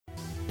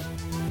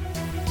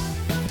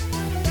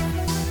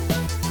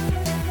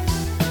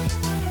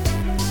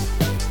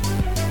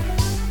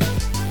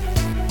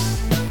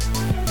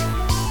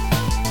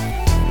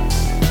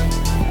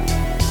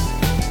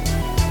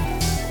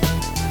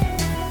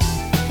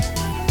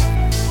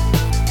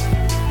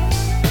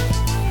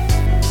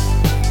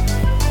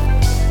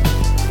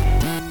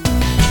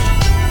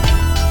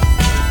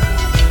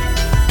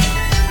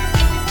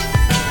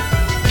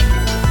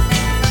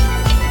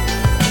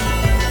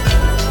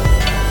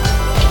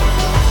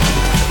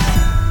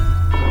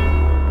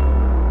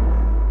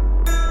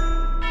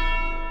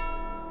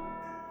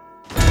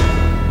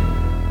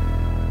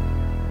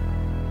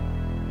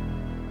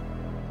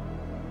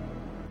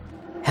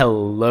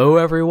Hello,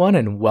 everyone,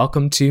 and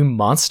welcome to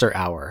Monster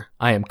Hour.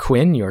 I am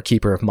Quinn, your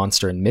keeper of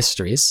monster and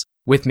mysteries.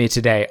 With me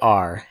today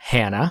are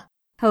Hannah.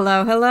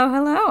 Hello, hello,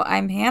 hello.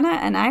 I'm Hannah,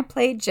 and I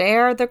play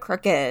JR the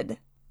Crooked.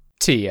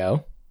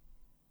 Tio.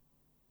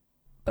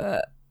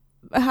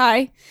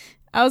 Hi.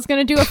 I was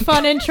going to do a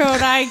fun intro,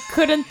 and I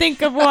couldn't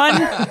think of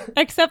one,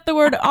 except the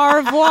word au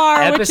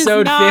revoir,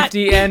 Episode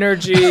 50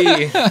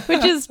 energy.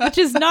 which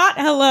is not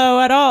hello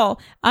at all.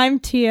 I'm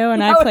Tio,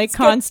 and I play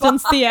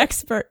Constance the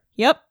Expert.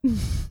 Yep.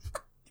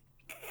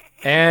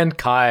 And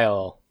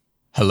Kyle.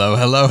 Hello,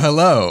 hello,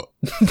 hello.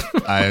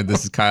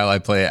 This is Kyle. I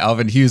play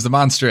Alvin Hughes the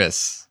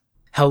Monstrous.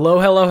 Hello,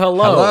 hello,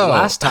 hello. Hello.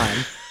 Last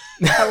time.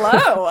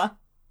 Hello.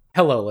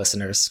 Hello,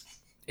 listeners.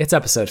 It's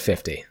episode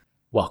 50.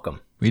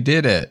 Welcome. We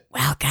did it.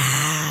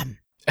 Welcome.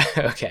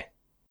 Okay.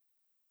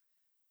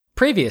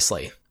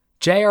 Previously,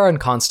 JR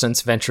and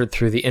Constance ventured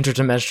through the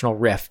interdimensional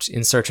rift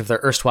in search of their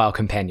erstwhile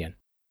companion.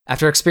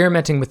 After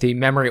experimenting with the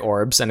memory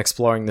orbs and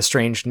exploring the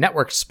strange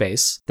networked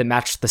space that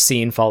matched the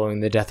scene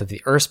following the death of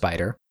the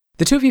Ur-Spider,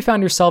 the two of you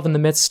found yourself in the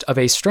midst of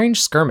a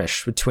strange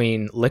skirmish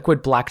between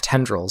liquid black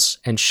tendrils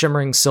and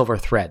shimmering silver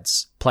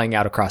threads playing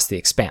out across the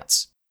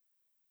expanse.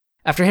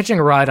 After hitching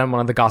a ride on one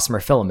of the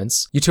gossamer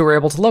filaments, you two were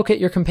able to locate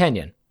your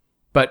companion,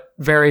 but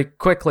very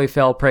quickly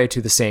fell prey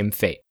to the same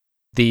fate,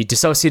 the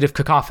dissociative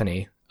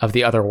cacophony of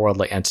the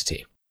otherworldly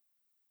entity.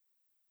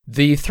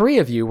 The three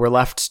of you were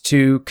left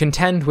to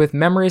contend with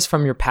memories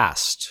from your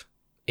past,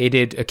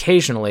 aided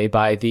occasionally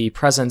by the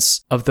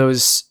presence of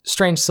those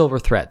strange silver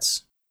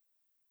threads.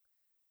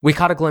 We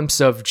caught a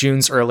glimpse of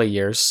June's early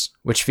years,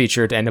 which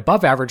featured an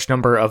above-average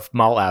number of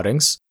mall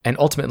outings, and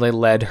ultimately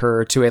led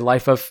her to a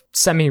life of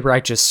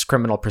semi-righteous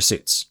criminal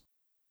pursuits.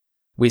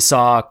 We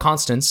saw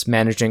Constance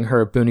managing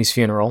her Booney's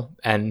funeral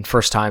and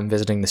first time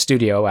visiting the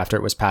studio after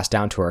it was passed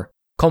down to her,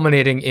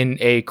 culminating in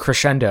a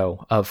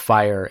crescendo of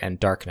fire and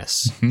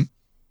darkness. Mm-hmm.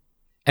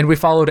 And we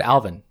followed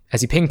Alvin as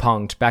he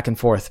ping-ponged back and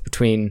forth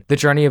between the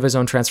journey of his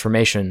own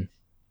transformation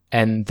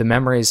and the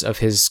memories of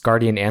his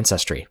guardian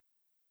ancestry,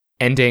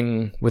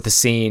 ending with the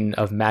scene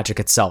of magic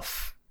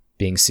itself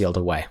being sealed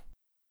away.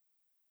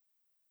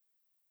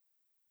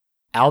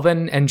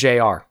 Alvin and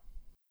JR.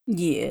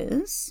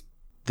 Yes?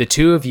 The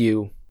two of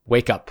you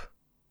wake up.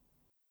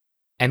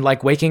 And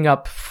like waking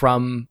up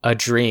from a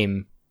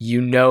dream, you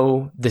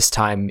know this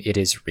time it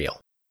is real.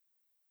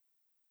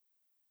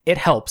 It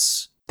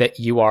helps that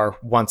you are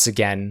once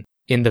again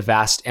in the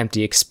vast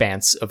empty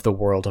expanse of the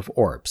world of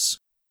orbs.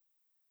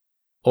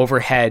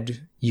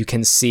 Overhead, you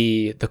can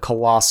see the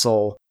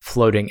colossal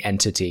floating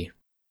entity.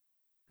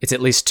 It's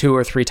at least 2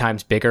 or 3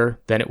 times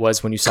bigger than it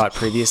was when you saw it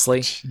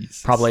previously.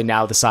 Probably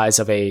now the size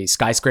of a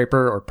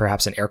skyscraper or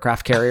perhaps an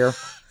aircraft carrier.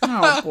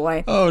 Oh,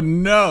 boy. Oh,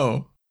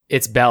 no.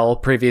 Its bell,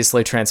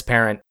 previously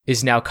transparent,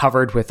 is now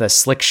covered with a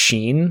slick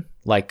sheen,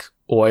 like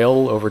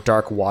oil over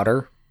dark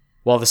water,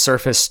 while the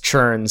surface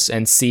churns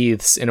and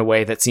seethes in a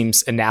way that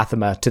seems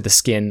anathema to the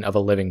skin of a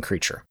living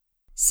creature.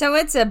 So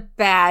it's a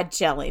bad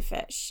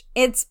jellyfish.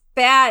 It's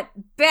bad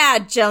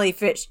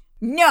jellyfish.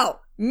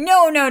 No. And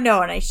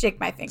I shake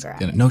my finger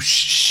at it. No,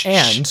 shh.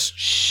 And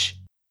shh.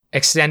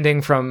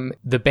 Extending from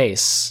the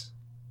base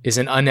is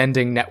an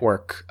unending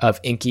network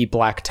of inky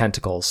black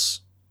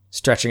tentacles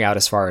stretching out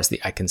as far as the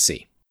eye can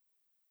see.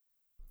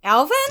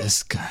 Alvin?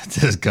 This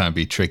is gonna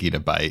be tricky to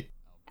bite.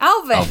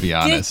 Alvin. I'll be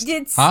honest.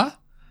 Huh?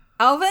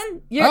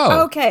 Alvin?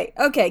 You're okay,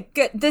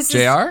 good. This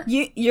JR?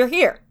 is you're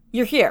here.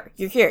 You're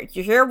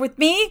here with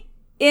me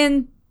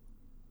in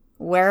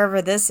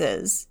wherever this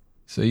is.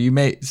 So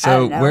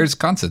where's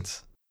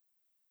Constance?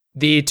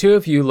 The two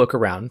of you look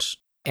around,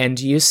 and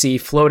you see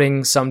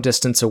floating some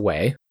distance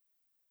away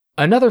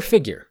another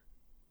figure.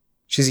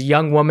 She's a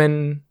young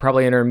woman,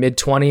 probably in her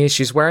mid-20s.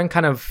 She's wearing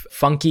kind of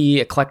funky,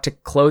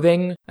 eclectic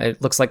clothing.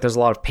 It looks like there's a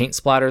lot of paint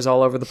splatters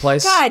all over the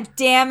place. God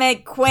damn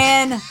it,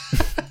 Quinn.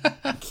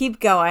 Keep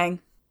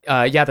going.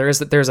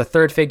 There's a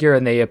third figure,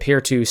 and they appear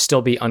to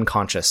still be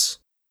unconscious.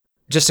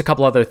 Just a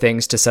couple other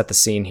things to set the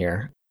scene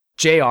here.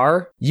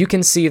 JR, you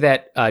can see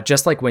that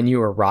just like when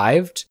you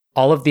arrived,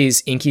 all of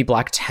these inky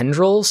black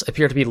tendrils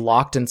appear to be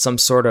locked in some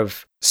sort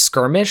of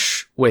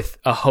skirmish with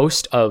a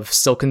host of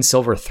silken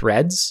silver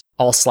threads,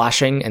 all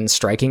slashing and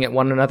striking at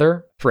one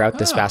another throughout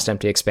this vast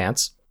empty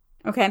expanse.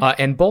 Okay.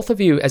 And both of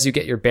you, as you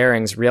get your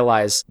bearings,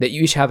 realize that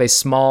you each have a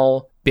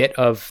small bit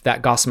of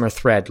that gossamer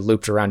thread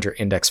looped around your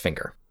index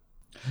finger.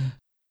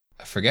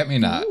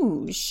 Forget-me-not.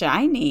 Ooh,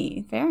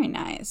 shiny. Very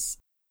nice.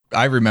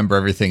 I remember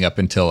everything up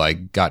until I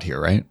got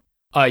here, right?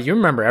 You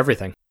remember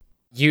everything.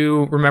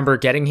 You remember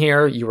getting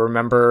here, you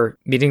remember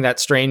meeting that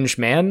strange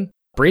man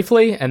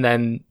briefly, and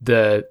then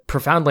the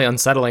profoundly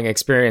unsettling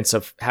experience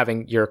of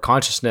having your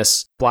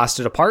consciousness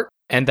blasted apart,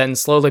 and then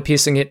slowly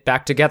piecing it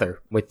back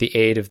together with the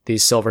aid of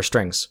these silver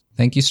strings.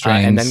 Thank you,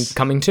 strings. And then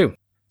coming to.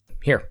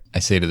 Here. I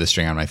say to the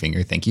string on my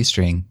finger, thank you,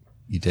 string.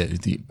 You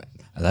did.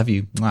 I love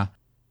you. Mwah.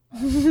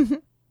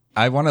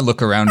 I want to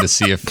look around to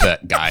see if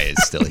that guy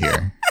is still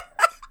here.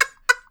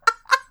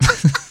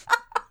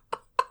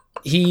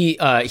 He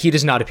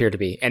does not appear to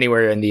be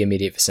anywhere in the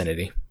immediate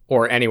vicinity,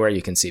 or anywhere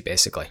you can see,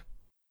 basically.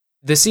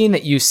 The scene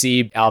that you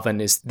see,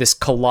 Alvin, is this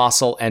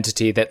colossal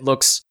entity that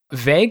looks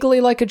vaguely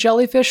like a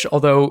jellyfish,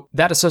 although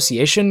that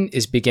association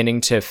is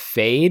beginning to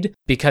fade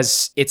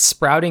because it's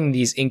sprouting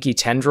these inky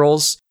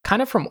tendrils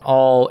kind of from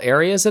all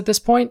areas at this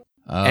point.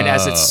 And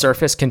as its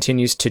surface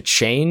continues to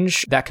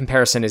change, that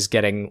comparison is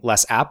getting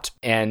less apt.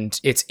 And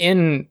it's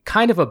in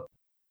kind of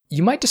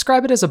you might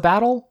describe it as a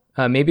battle,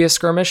 maybe a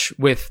skirmish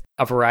with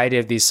a variety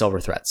of these silver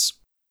threads.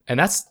 And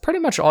that's pretty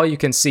much all you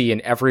can see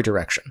in every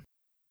direction.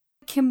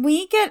 Can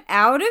we get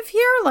out of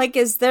here? Like,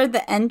 is there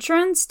the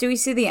entrance? Do we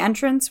see the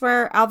entrance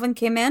where Alvin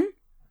came in?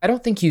 I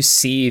don't think you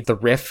see the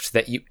rift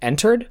that you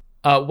entered.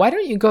 Why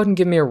don't you go ahead and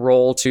give me a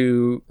roll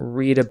to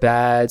read a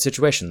bad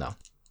situation, though?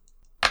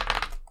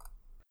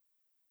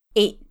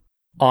 8.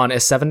 On a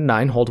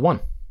 7-9, hold 1.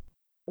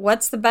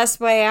 What's the best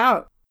way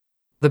out?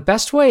 The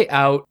best way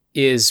out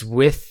is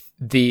with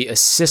the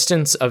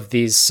assistance of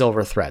these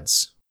silver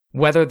threads.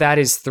 Whether that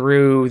is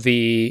through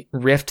the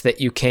rift that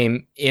you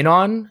came in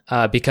on,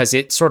 because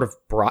it sort of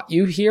brought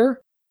you here,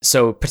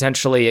 so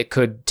potentially it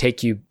could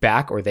take you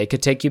back, or they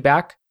could take you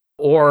back,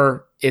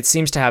 or it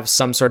seems to have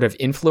some sort of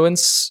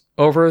influence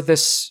over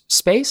this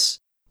space,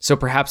 so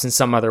perhaps in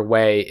some other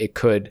way it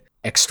could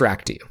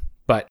extract you.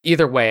 But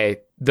either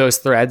way, those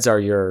threads are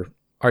your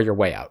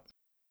way out.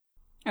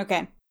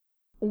 Okay.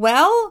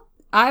 Well,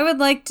 I would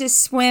like to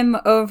swim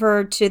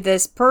over to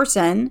this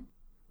person.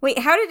 Wait,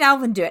 how did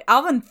Alvin do it?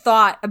 Alvin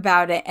thought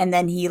about it and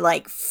then he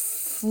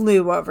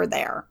flew over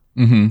there.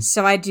 Mm-hmm.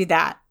 So I do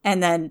that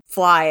and then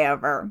fly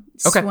over,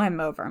 Okay. swim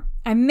over.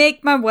 I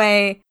make my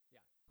way.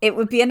 It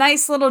would be a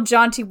nice little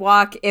jaunty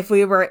walk if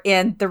we were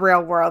in the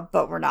real world,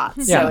 but we're not.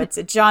 Yeah. So it's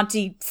a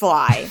jaunty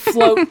fly.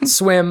 Float,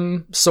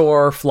 swim,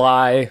 soar,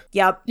 fly.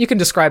 Yep. You can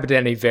describe it in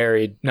any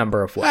varied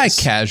number of I ways.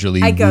 casually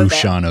go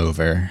whoosh there. on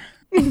over.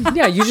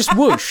 Yeah, you just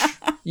whoosh.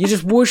 You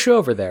just whoosh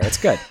over there. It's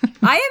good.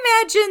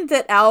 I imagine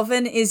that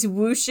Alvin is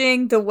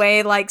whooshing the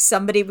way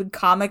somebody would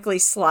comically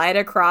slide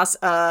across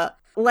a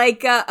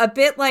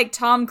bit like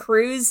Tom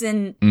Cruise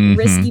in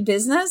Risky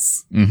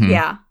Business. Mhm.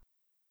 Yeah.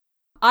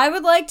 I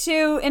would like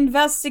to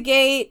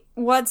investigate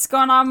what's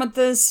going on with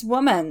this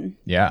woman.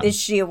 Yeah. Is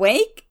she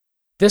awake?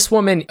 This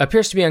woman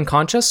appears to be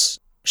unconscious.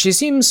 She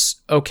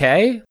seems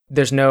okay.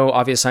 There's no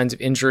obvious signs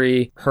of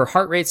injury. Her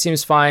heart rate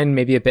seems fine,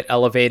 maybe a bit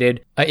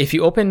elevated. If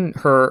you open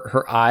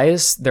her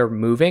eyes, they're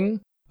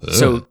moving. Ugh.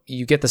 So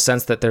you get the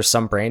sense that there's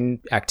some brain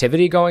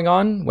activity going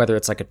on, whether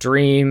it's like a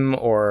dream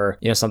or,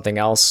 something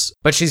else.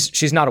 But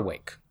she's not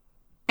awake.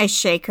 I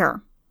shake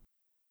her.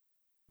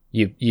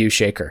 You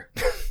shake her.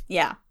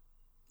 Yeah.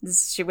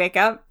 Does she wake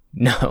up?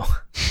 No.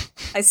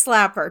 I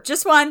slap her.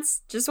 Just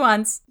once.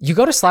 You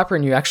go to slap her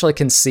and you actually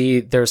can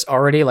see there's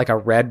already a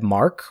red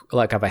mark,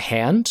 of a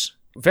hand.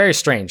 Very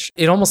strange.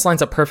 It almost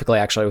lines up perfectly,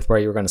 actually, with where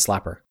you were going to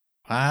slap her.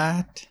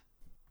 What?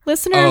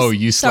 Listeners, Oh,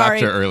 you slapped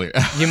sorry. her earlier.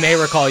 You may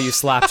recall you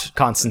slapped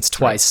Constance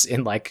twice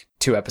in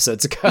 2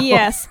 episodes ago.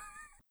 Yes.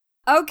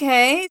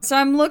 Okay, so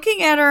I'm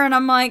looking at her and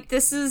I'm like,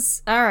 this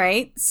is all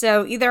right.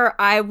 So either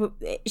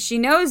she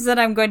knows that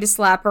I'm going to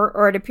slap her,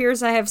 or it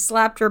appears I have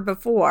slapped her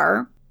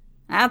before.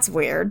 That's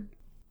weird.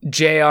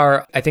 JR,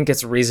 I think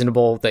it's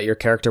reasonable that your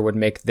character would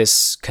make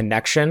this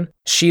connection.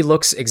 She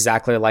looks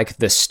exactly like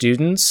the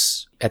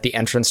students at the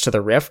entrance to the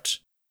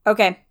rift.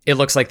 Okay. It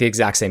looks like the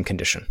exact same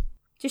condition.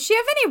 Does she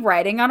have any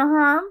writing on her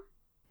arm?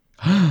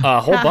 A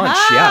whole bunch,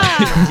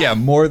 yeah. Yeah,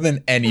 more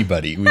than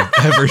anybody we've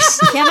ever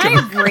seen. Can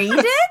I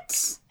read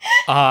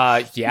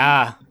it?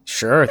 Yeah,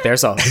 sure.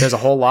 There's a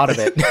whole lot of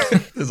it.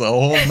 There's a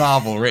whole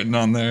novel written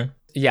on there.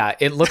 Yeah,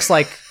 it looks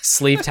like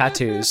sleeve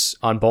tattoos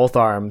on both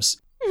arms.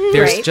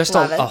 There's Great, just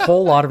love a it.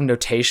 whole lot of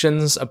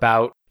notations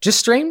about just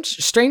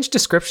strange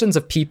descriptions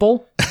of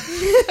people.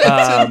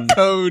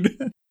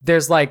 Code.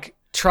 There's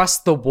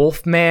trust the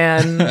wolf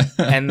man,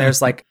 and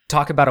there's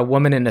talk about a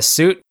woman in a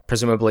suit,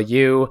 presumably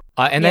you,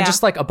 and then Yeah.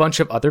 just a bunch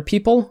of other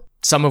people,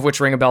 some of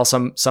which ring a bell,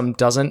 some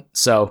doesn't.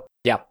 So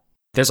yeah,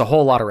 there's a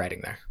whole lot of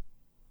writing there.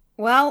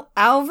 Well,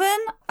 Alvin,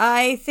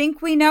 I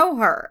think we know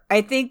her.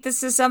 I think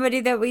this is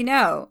somebody that we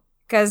know.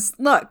 Because,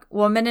 look,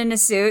 woman in a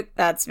suit,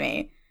 that's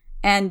me.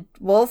 And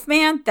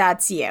Wolfman,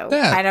 that's you.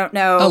 Yeah, I don't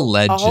know a whole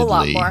lot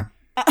allegedly. more.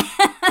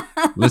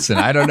 Listen,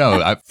 I don't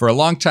know. For a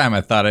long time,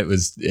 I thought I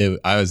was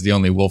the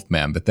only wolf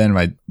man, but then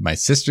my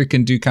sister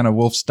can do kind of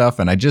wolf stuff,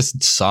 and I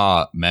just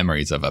saw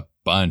memories of a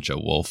bunch of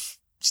wolf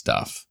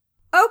stuff.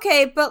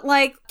 Okay, but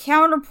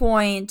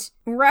counterpoint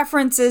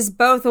references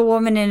both a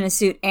woman in a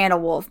suit and a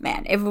wolf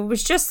man. If it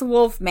was just the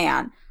wolf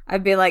man,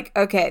 I'd be like,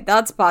 okay,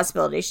 that's a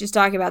possibility. She's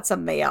talking about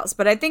somebody else.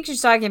 But I think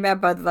she's talking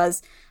about both of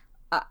us.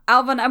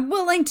 Alvin, I'm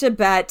willing to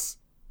bet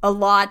a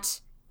lot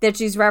that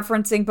she's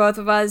referencing both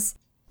of us,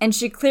 and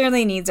she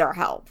clearly needs our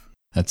help.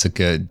 That's a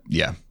good,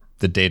 yeah.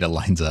 The data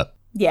lines up.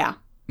 Yeah.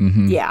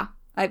 Mm-hmm. Yeah.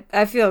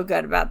 I feel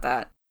good about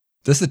that.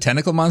 Does the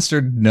tentacle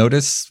monster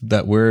notice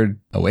that we're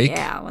awake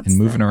Yeah, what's and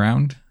moving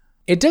around?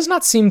 It does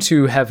not seem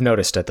to have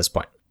noticed at this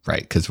point.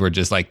 Right, because we're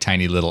just like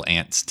tiny little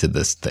ants to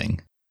this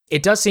thing.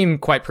 It does seem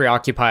quite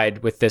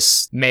preoccupied with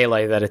this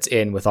melee that it's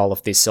in with all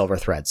of these silver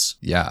threads.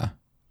 Yeah.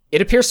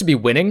 It appears to be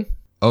winning.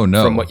 Oh,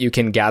 no. from what you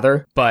can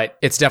gather, but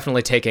it's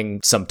definitely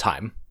taking some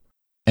time.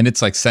 And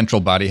its like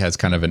central body has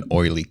kind of an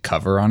oily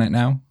cover on it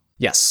now.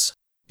 Yes.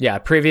 Yeah,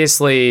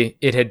 previously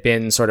it had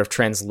been sort of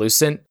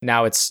translucent.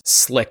 Now it's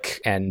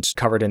slick and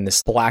covered in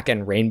this black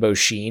and rainbow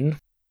sheen.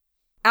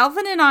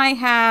 Alvin and I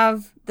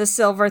have the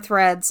silver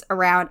threads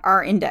around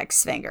our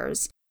index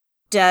fingers.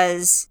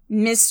 Does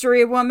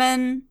Mystery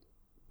Woman,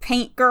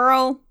 Paint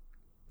Girl,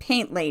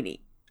 Paint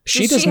Lady?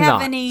 She does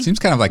not. Seems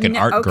kind of like an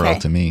art girl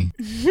to me.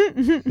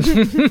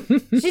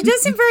 She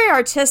does seem very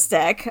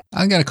artistic.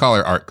 I'm going to call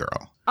her art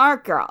girl.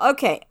 Art girl.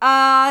 Okay.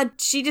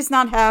 She does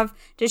not have...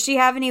 Does she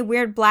have any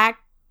weird black,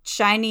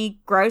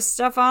 shiny, gross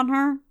stuff on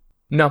her?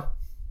 No.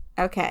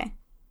 Okay.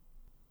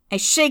 I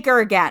shake her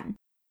again.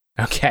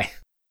 Okay.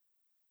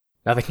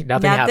 Nothing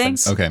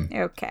happens.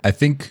 Okay. I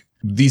think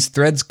these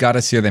threads got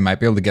us here. They might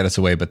be able to get us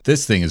away, but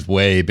this thing is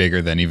way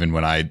bigger than even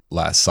when I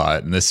last saw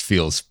it. And this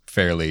feels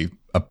fairly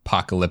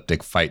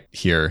apocalyptic fight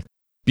here.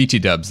 BT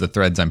Dubs, the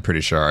threads I'm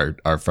pretty sure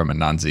are from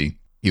Anansi.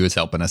 He was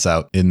helping us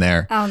out in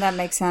there. Oh, that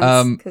makes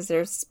sense. Because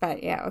there's...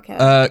 Yeah,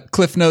 okay.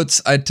 Cliff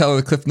notes. I tell her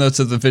the cliff notes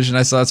of the vision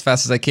I saw as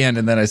fast as I can.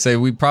 And then I say,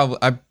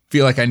 I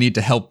feel like I need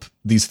to help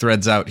these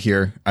threads out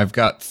here. I've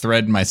got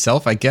thread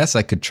myself. I guess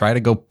I could try to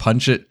go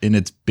punch it in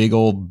its big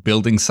old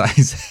building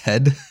size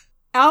head.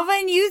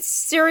 Alvin, you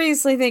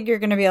seriously think you're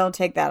going to be able to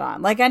take that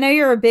on? Like, I know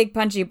you're a big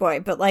punchy boy,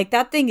 but like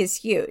that thing is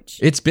huge.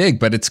 It's big,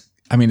 but it's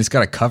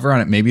got a cover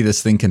on it. Maybe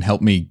this thing can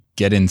help me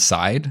get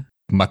inside,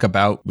 muck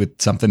about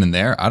with something in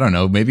there. I don't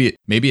know. Maybe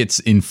it's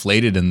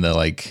inflated and the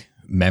like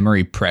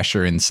memory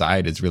pressure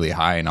inside is really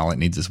high and all it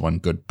needs is one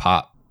good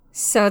pop.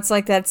 So it's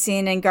like that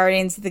scene in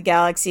Guardians of the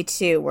Galaxy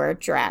 2 where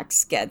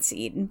Drax gets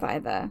eaten by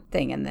the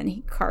thing and then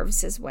he carves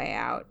his way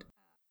out.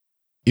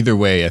 Either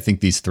way, I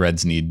think these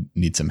threads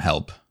need some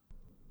help.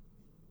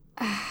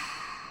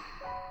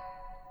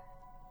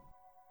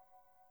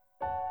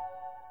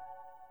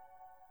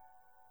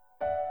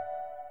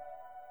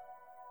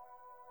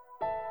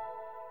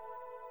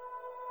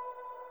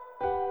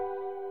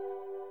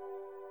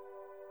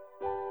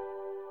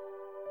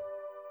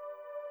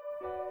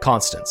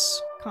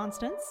 Constance.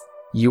 Constance?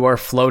 You are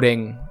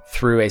floating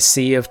through a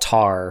sea of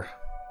tar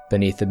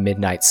beneath the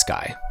midnight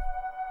sky.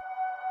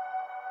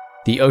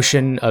 The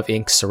ocean of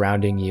ink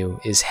surrounding you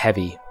is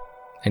heavy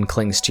and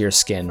clings to your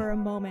skin, For a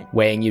moment,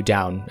 weighing you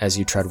down as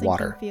you tread sinking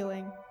water.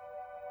 feeling.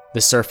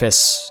 The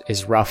surface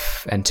is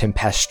rough and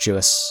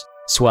tempestuous,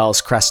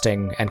 swells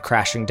cresting and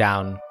crashing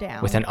down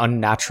with an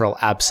unnatural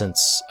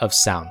absence of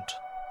sound.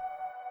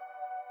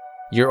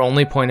 Your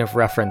only point of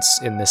reference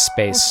in this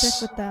We'll space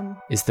stick with them.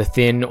 is the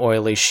thin,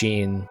 oily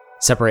sheen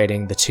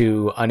separating the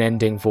two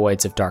unending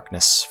voids of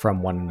darkness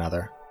from one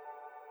another.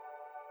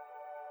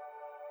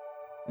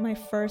 My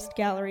first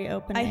gallery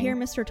opening. I hear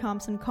Mr.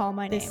 Thompson call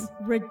my name.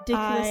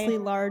 Ridiculously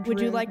large.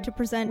 Would you like to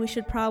present? We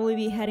should probably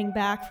be heading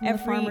back from the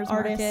farmer's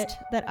market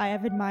that I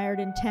have admired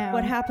in town.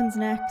 What happens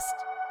next?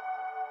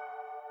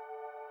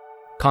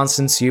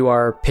 Constance, you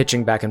are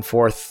pitching back and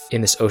forth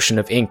in this ocean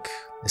of ink,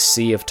 the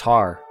sea of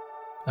tar,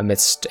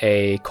 amidst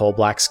a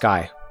coal-black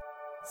sky.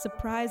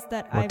 Surprised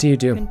that What do you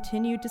do?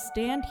 continued to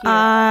stand here.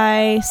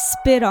 I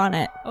spit on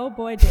it. Oh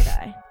boy, did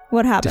I.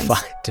 What happens?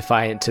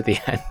 Defiant to the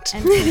end.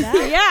 And for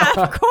that,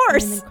 yeah, of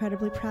course. I'm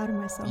incredibly proud of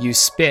myself. You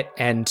spit,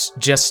 and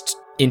just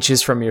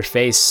inches from your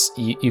face,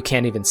 you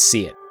can't even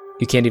see it.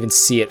 You can't even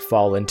see it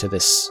fall into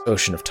this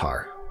ocean of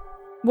tar.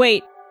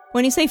 Wait,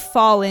 when you say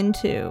fall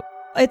into,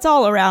 it's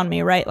all around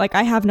me, right? Like,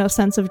 I have no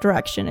sense of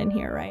direction in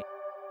here, right?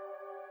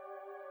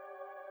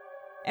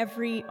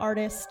 Every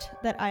artist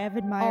that I have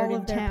admired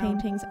in their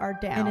paintings are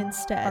down, and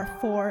instead are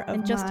four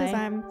of just as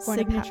I'm going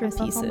to pat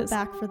myself on the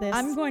back for this,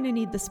 I'm going to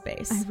need the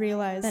space. I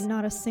realize that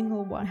not a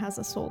single one has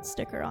a sold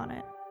sticker on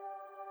it.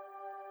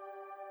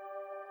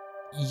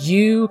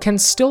 You can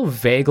still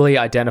vaguely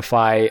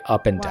identify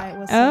up and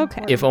down.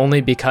 Okay. If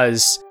only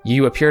because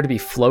you appear to be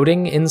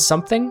floating in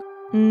something,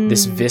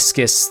 this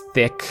viscous,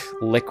 thick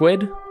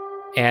liquid,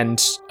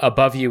 and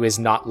above you is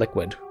not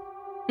liquid.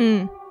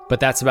 But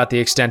that's about the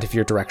extent of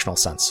your directional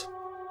sense.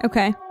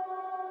 Okay.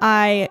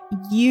 I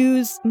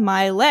use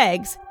my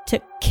legs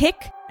to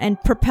kick and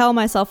propel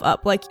myself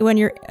up. Like when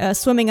you're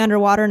swimming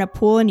underwater in a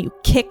pool and you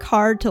kick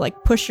hard to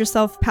like push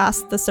yourself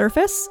past the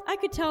surface. I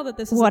could tell that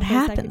this is what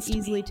happens. I could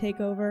easily take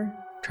over.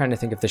 Trying to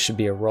think if this should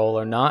be a roll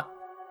or not.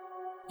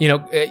 You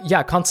know,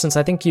 yeah, Constance,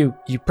 I think you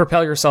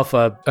propel yourself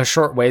a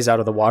short ways out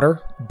of the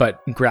water,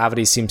 but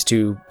gravity seems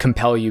to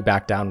compel you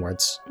back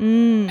downwards.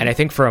 And I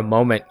think for a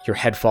moment, your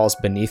head falls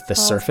beneath the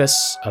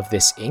surface of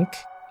this ink.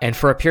 And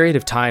for a period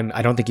of time,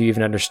 I don't think you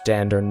even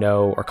understand or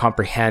know or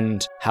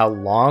comprehend how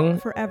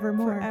long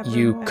Forevermore.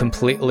 you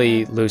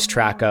completely lose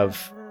track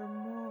of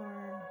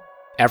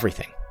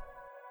everything.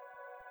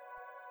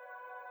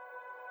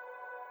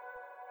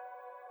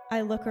 I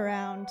look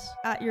around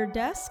at your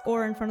desk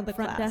or in front of the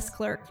front desk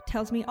clerk.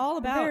 Tells me all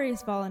about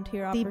various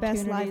volunteer opportunities. The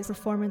best live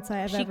performance I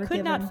have ever given. She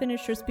could not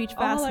finish her speech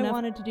fast enough. All I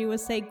wanted to do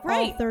was say,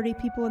 great! All 30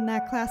 people in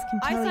that class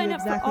can tell you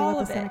exactly what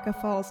the Seneca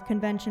Falls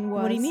convention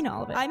was. What do you mean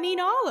all of it? I mean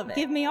all of it.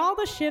 Give me all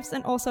the shifts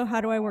and also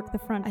how do I work the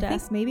front desk. I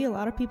think maybe a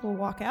lot of people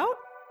walk out.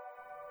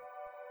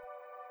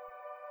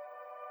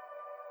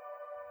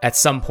 at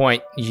some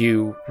point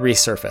you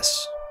resurface.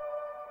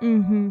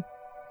 Mm-hmm.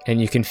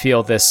 And you can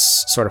feel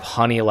this sort of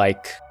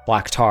honey-like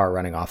black tar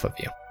running off of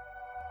you.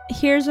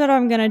 Here's what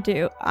I'm going to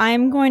do.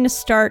 I'm going to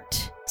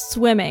start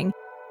swimming.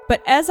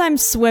 But as I'm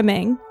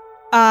swimming,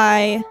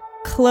 I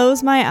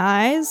close my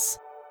eyes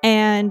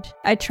and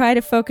I try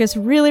to focus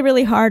really,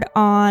 really hard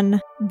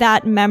on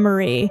that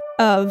memory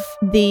of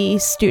the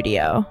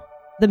studio.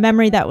 The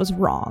memory that was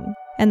wrong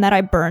and that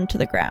I burned to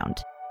the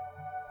ground.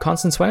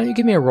 Constance, why don't you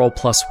give me a roll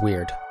plus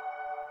weird?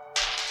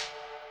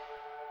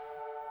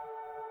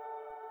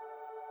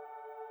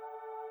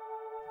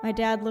 My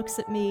dad looks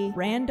at me.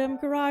 Random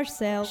garage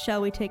sale.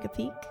 Shall we take a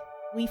peek?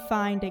 We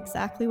find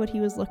exactly what he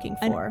was looking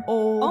for. An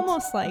old,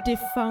 almost like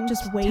defunct,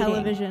 just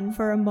television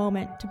for a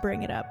moment to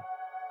bring it up.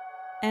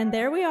 And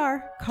there we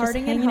are,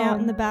 carting it home, out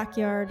in the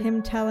backyard,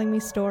 him telling me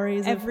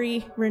stories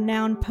every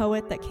renowned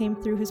poet that came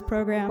through his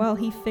program while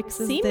he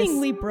fixes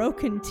seemingly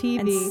broken TV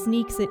and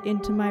sneaks it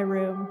into my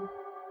room.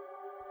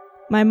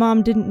 My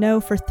mom didn't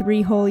know for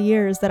 3 whole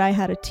years that I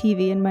had a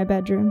TV in my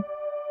bedroom.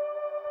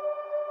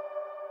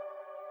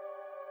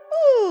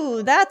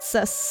 Ooh, that's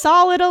a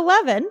solid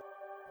 11.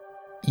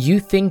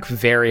 You think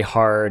very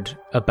hard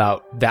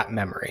about that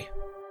memory.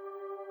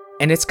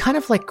 And it's kind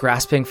of like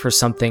grasping for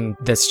something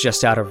that's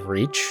just out of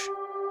reach.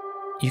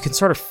 You can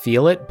sort of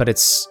feel it, but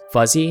it's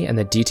fuzzy and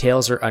the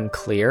details are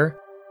unclear.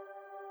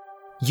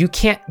 You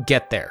can't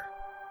get there.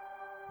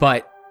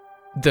 But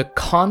the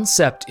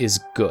concept is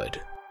good.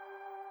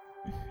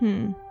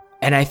 And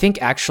I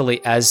think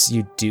actually as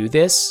you do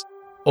this,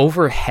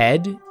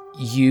 overhead,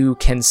 you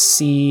can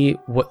see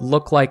what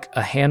look like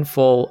a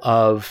handful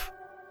of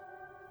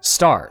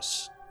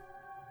stars.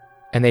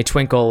 And they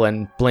twinkle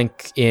and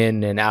blink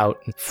in and out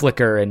and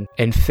flicker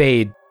and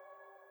fade,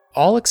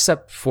 all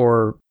except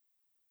for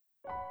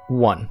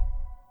one.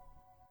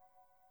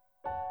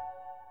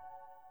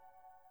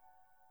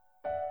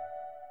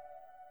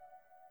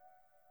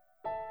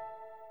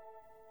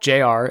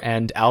 JR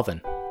and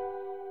Alvin,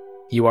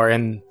 you are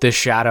in the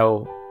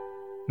shadow,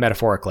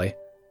 metaphorically,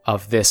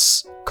 of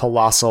this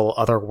colossal,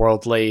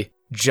 otherworldly,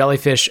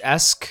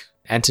 jellyfish-esque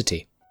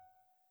entity.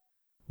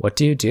 What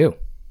do you do?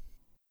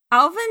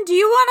 Alvin, do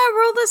you want to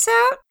roll this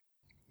out?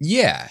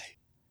 Yeah.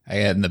 I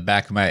get in the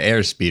back of my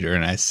airspeeder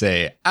and I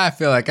say, I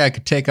feel like I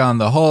could take on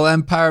the whole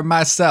empire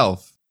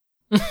myself.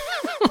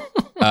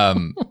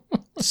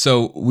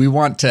 So we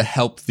want to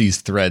help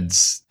these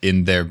threads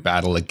in their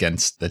battle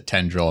against the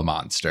tendril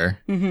monster.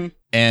 Mm-hmm.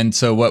 And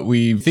so what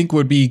we think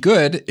would be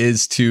good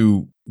is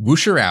to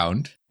whoosh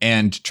around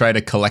and try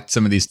to collect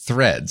some of these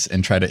threads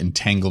and try to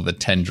entangle the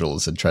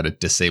tendrils and try to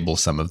disable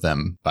some of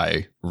them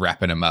by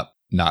wrapping them up,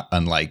 not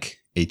unlike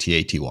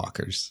AT-AT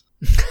walkers.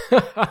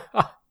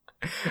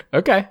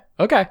 Okay.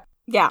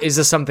 Yeah. Is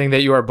this something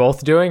that you are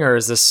both doing, or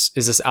is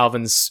this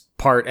Alvin's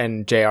part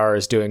and JR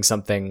is doing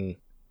something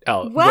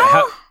else?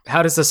 Well,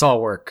 how does this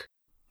all work?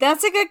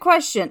 That's a good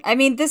question. I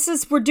mean,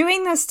 we're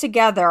doing this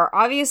together.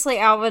 Obviously,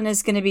 Alvin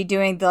is going to be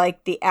doing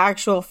the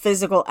actual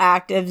physical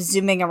act of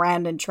zooming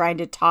around and trying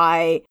to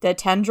tie the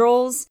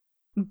tendrils.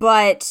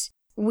 But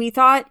we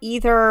thought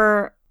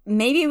either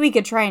maybe we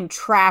could try and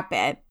trap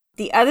it.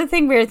 The other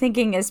thing we were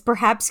thinking is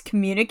perhaps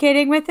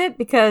communicating with it,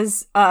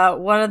 because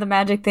one of the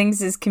magic things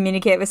is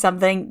communicate with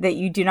something that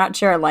you do not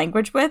share a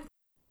language with.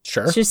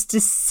 Sure. Just to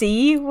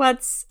see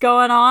what's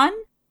going on.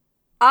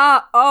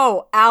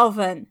 Oh,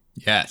 Alvin.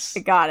 Yes. I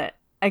got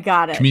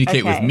it.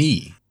 Communicate with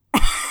me.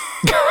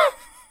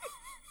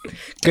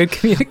 Good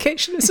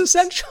communication is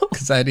essential.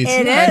 Because I need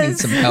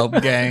some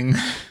help, gang.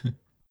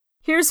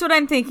 Here's what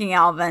I'm thinking,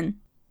 Alvin.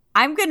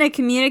 I'm going to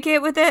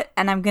communicate with it,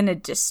 and I'm going to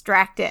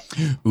distract it.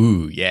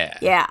 Ooh, yeah.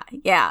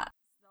 Yeah.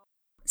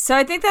 So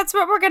I think that's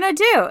what we're going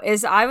to do,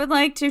 is I would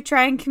like to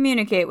try and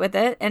communicate with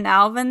it, and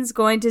Alvin's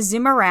going to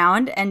zoom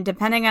around, and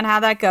depending on how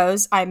that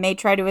goes, I may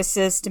try to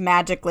assist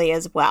magically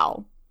as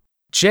well.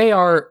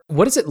 JR,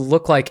 what does it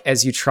look like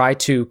as you try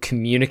to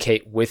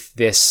communicate with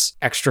this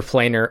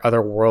extraplanar,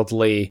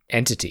 otherworldly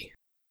entity?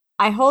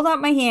 I hold out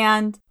my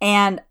hand,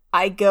 and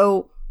I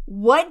go,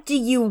 what do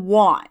you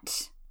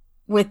want?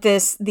 With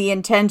this, the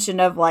intention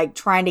of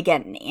trying to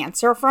get an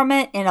answer from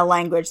it in a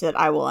language that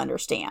I will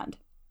understand.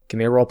 Give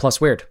me a roll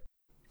plus weird.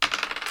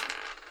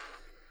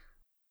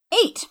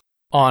 8.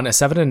 On a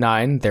 7 and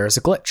 9, there is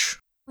a glitch.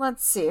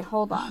 Let's see.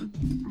 Hold on.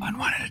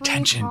 Unwanted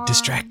attention.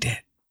 Distract it.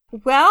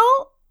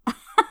 Well,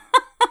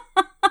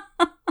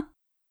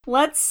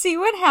 let's see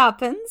what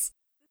happens.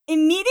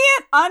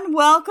 Immediate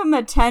unwelcome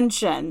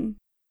attention.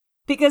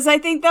 Because I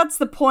think that's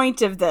the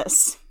point of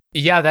this.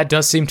 Yeah, that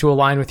does seem to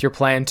align with your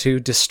plan to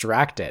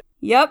distract it.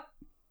 Yep.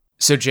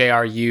 So,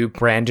 JR, you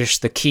brandish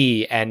the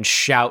key and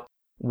shout,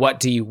 "What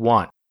do you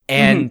want?"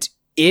 And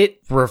it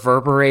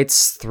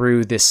reverberates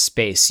through this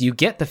space. You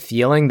get the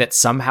feeling that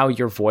somehow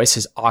your voice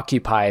has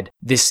occupied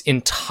this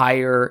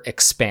entire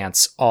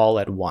expanse all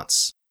at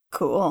once.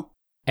 Cool.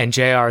 And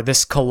JR,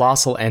 this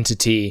colossal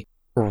entity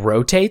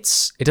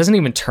rotates. It doesn't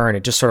even turn,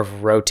 it just sort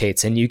of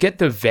rotates. And you get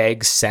the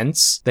vague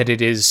sense that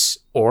it is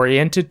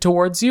oriented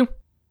towards you.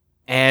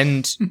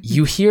 And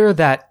you hear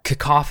that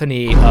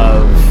cacophony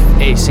of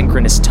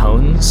asynchronous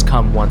tones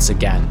come once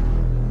again.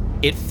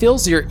 It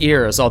fills your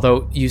ears,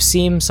 although you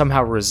seem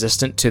somehow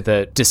resistant to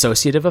the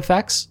dissociative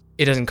effects.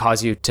 It doesn't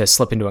cause you to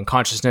slip into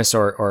unconsciousness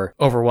or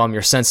overwhelm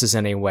your senses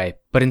in any way,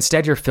 but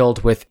instead you're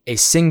filled with a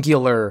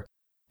singular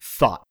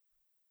thought.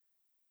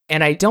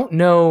 And I don't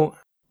know,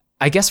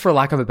 I guess for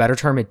lack of a better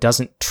term, it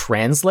doesn't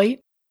translate,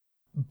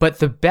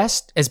 but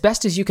as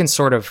best as you can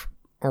sort of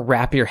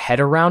wrap your head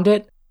around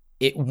it,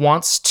 it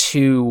wants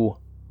to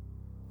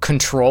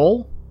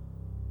control,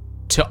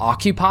 to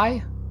occupy,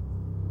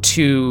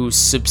 to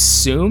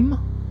subsume.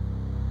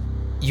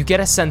 You get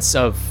a sense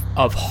of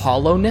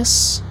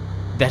hollowness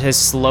that has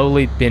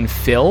slowly been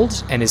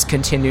filled and is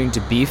continuing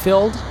to be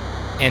filled,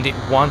 and it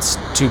wants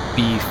to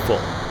be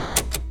full.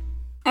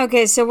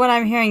 Okay, so what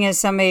I'm hearing is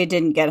somebody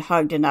didn't get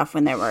hugged enough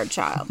when they were a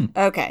child.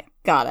 Okay,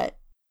 got it.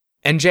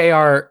 And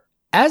JR,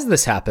 as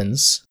this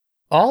happens,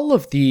 all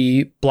of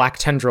the black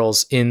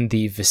tendrils in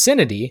the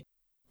vicinity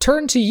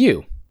turn to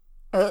you.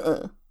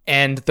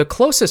 And the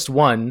closest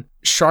one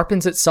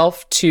sharpens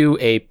itself to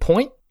a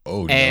point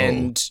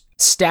and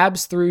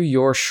stabs through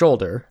your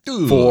shoulder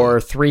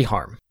for 3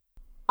 harm.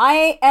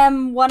 I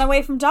am 1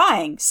 away from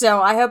dying,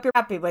 so I hope you're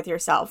happy with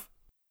yourself.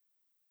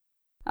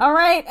 All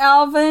right,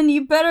 Alvin,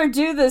 you better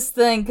do this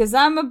thing, because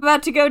I'm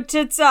about to go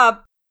tits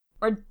up.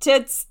 Or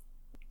tits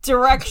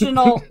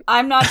directional.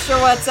 I'm not sure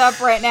what's up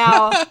right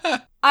now.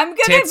 I'm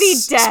gonna be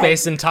dead.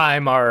 Space and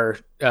time are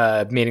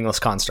meaningless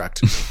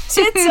construct.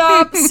 Tits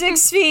up,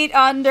 6 feet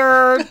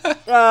under.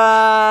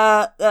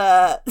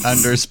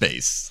 Under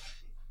space.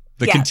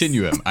 The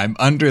continuum. I'm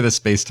under the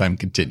space-time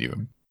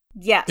continuum.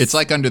 Yes. It's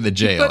like under the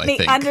jail, I think.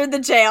 Put me under the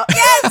jail.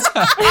 Yes!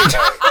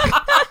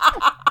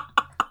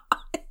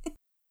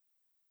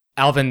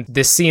 Alvin,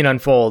 this scene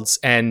unfolds,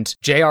 and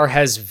JR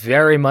has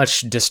very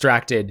much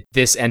distracted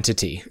this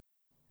entity.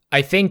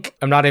 I think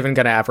I'm not even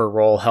going to ever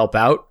roll help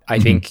out. I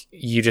think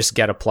you just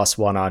get a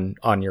 +1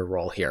 on your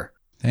roll here.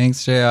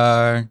 Thanks,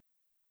 JR.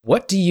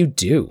 What do you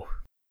do?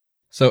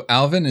 So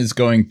Alvin is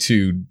going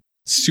to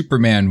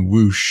Superman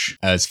whoosh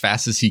as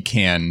fast as he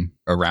can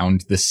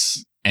around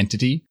this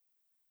entity.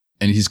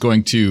 And he's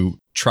going to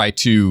try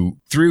to,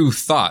 through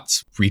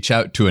thoughts, reach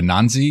out to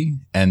Anansi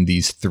and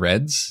these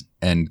threads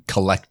and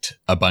collect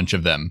a bunch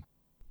of them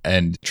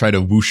and try to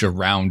whoosh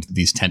around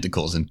these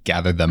tentacles and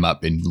gather them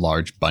up in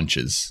large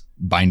bunches,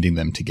 binding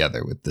them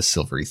together with the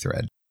silvery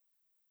thread.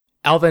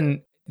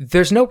 Alvin,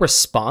 there's no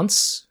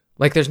response.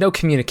 Like, there's no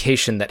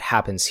communication that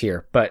happens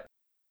here, but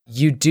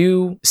you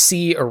do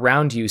see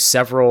around you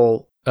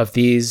several of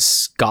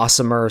these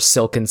gossamer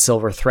silk and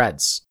silver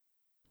threads,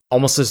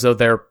 almost as though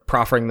they're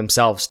proffering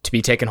themselves to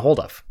be taken hold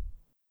of.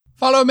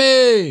 Follow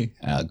me!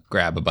 I'll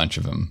grab a bunch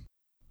of them.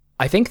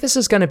 I think this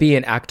is going to be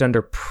an act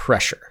under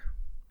pressure.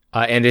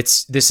 And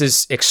this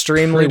is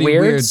extremely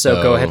weird, so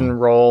though. Go ahead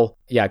and roll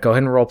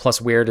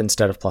plus weird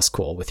instead of plus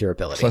cool with your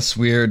ability. Plus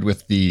weird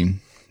with the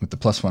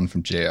 +1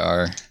 from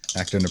JR.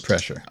 Act under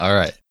pressure. All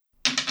right.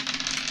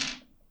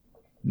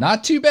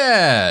 Not too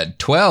bad.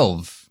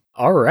 12.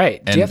 All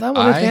right. Do you have that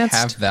one advanced? I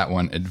have that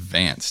one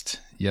advanced.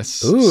 Yes,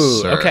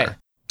 sir. Okay.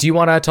 Do you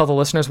want to tell the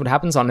listeners what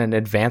happens on an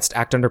advanced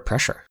act under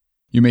pressure?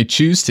 You may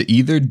choose to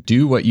either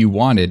do what you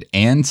wanted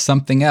and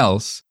something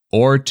else,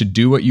 or to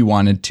do what you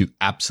wanted to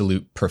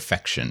absolute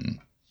perfection.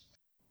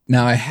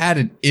 Now, I had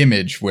an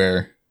image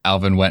where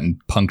Alvin went and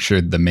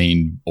punctured the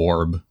main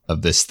orb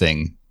of this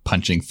thing,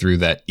 punching through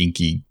that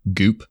inky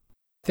goop.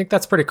 I think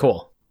that's pretty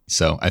cool.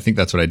 So I think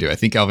that's what I do. I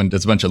think Alvin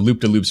does a bunch of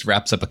loop-de-loops,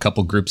 wraps up a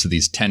couple groups of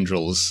these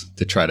tendrils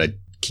to try to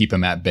keep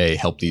them at bay,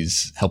 help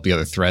the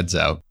other threads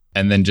out,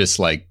 and then just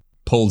like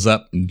pulls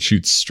up and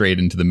shoots straight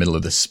into the middle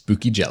of the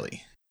spooky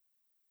jelly.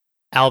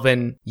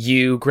 Alvin,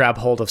 you grab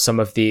hold of some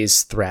of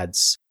these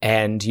threads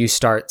and you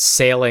start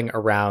sailing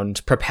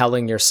around,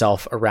 propelling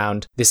yourself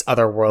around this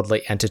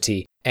otherworldly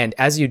entity. And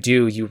as you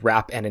do, you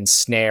wrap and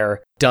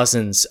ensnare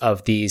dozens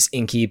of these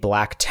inky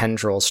black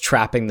tendrils,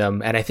 trapping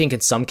them. And I think in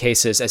some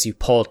cases, as you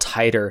pull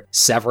tighter,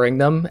 severing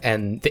them,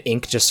 and the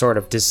ink just sort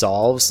of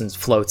dissolves and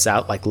floats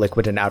out like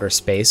liquid in outer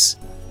space.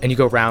 And you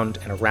go round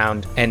and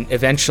around, and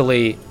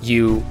eventually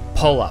you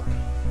pull up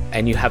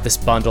and you have this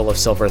bundle of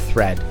silver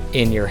thread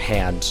in your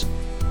hand.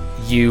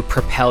 You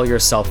propel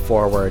yourself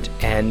forward,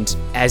 and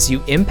as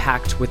you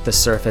impact with the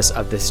surface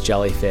of this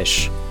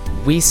jellyfish,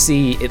 we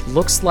see it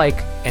looks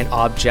like an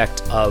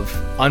object of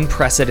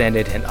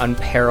unprecedented and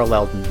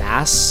unparalleled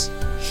mass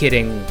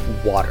hitting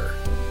water.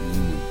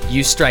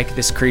 You strike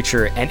this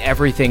creature, and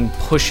everything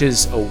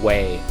pushes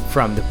away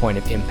from the point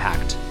of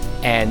impact.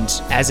 And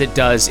as it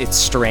does, it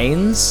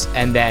strains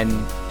and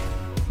then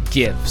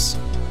gives.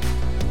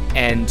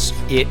 And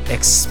it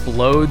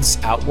explodes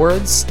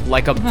outwards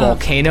like a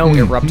volcano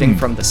erupting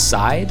from the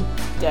side.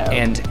 Dope.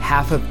 And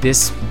half of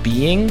this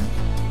being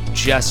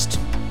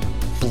just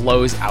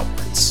blows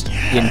outwards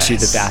into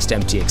the vast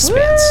empty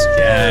expanse. Woo!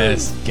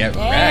 Yes, get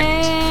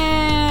wrecked.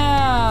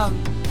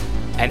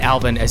 And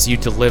Alvin, as you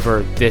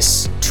deliver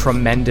this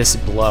tremendous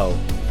blow,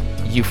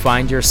 you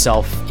find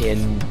yourself in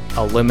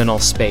a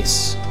liminal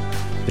space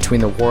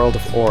between the world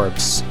of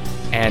orbs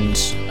and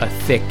a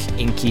thick,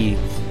 inky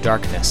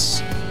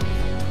darkness.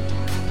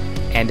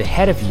 And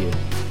ahead of you,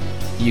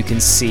 you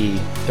can see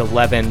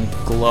 11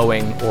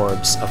 glowing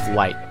orbs of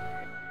light,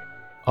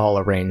 all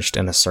arranged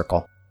in a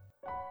circle.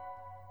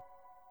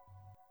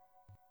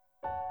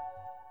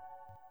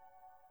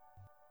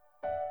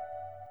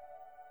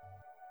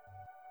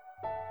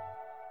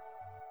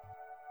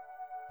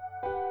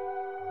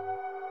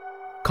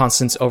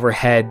 Constance,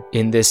 overhead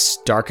in this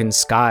darkened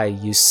sky,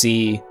 you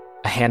see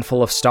a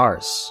handful of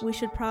stars. We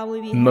should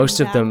probably be Most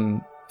of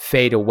them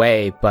fade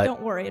away, but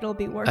don't worry, it'll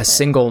be worth it. A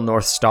single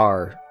North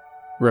Star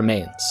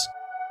remains.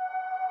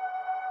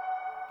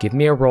 Give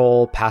me a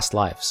roll, past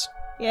lives.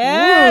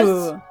 Yes!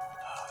 Ooh. Oh,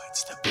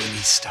 it's the baby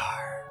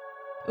star.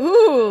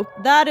 Ooh,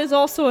 that is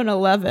also an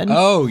 11.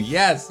 Oh,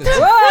 yes. It's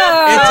Whoa!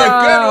 a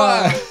good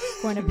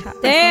one. Going to pat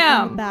Damn.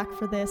 myself on the back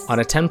for this. On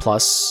a 10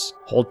 plus,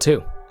 hold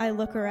 2. I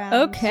look around.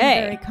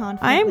 Okay. Very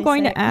I am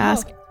going to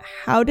ask,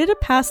 how did a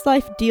past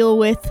life deal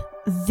with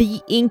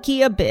the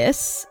inky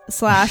abyss /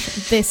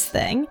 this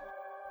thing?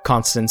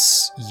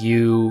 Constance,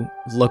 you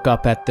look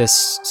up at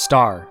this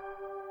star,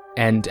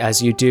 and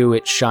as you do,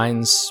 it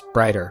shines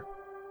brighter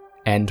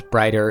and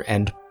brighter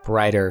and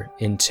brighter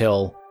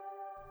until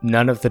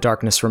none of the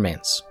darkness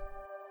remains.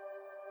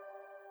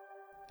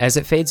 As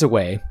it fades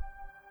away,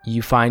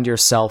 you find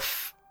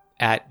yourself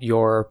at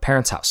your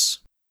parents' house.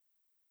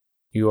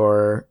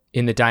 You're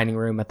in the dining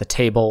room at the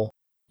table,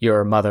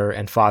 your mother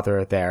and father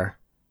are there,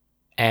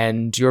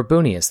 and your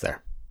boonie is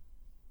there.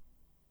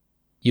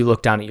 You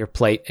look down at your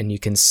plate and you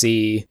can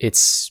see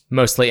it's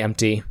mostly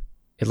empty.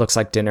 It looks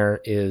like dinner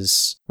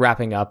is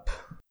wrapping up.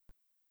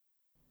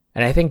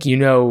 And I think you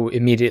know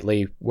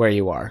immediately where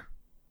you are.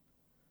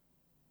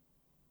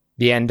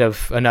 The end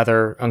of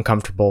another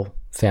uncomfortable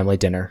family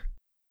dinner.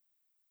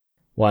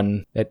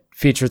 One that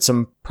featured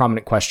some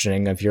prominent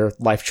questioning of your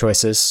life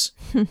choices.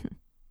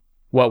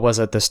 What was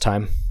it this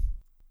time?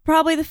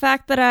 Probably the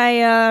fact that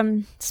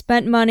I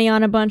spent money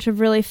on a bunch of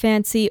really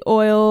fancy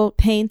oil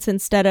paints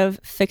instead of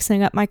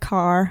fixing up my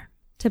car.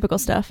 Typical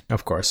stuff.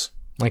 Of course,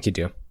 like you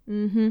do.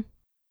 Mm-hmm.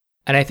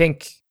 And I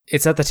think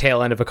it's at the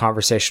tail end of a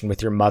conversation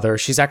with your mother.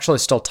 She's actually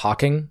still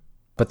talking,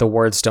 but the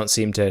words don't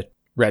seem to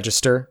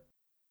register.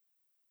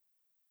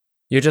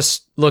 You're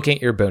just looking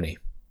at your boonie,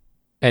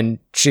 and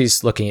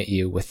she's looking at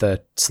you with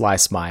a sly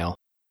smile.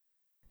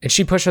 And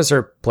she pushes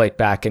her plate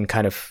back and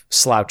kind of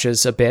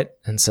slouches a bit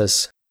and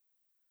says,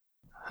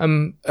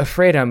 I'm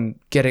afraid I'm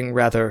getting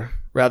rather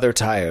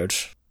tired.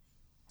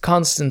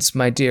 Constance,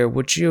 my dear,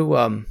 would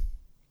you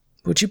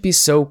be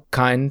so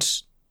kind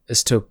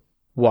as to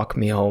walk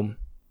me home?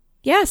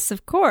 Yes,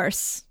 of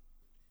course.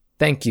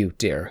 Thank you,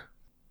 dear.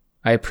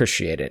 I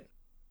appreciate it.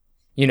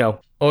 You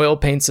know, oil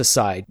paints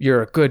aside,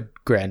 you're a good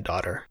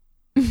granddaughter.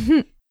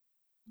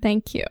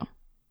 Thank you.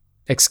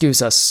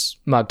 Excuse us,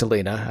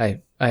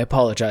 Magdalena. I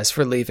apologize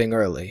for leaving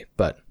early,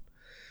 but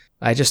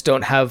I just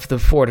don't have the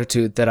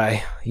fortitude that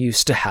I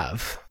used to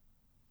have.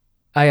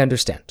 I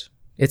understand.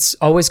 It's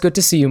always good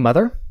to see you,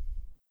 Mother.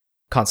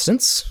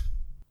 Constance?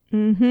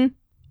 Mm-hmm.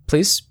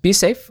 Please be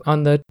safe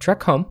on the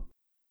trek home.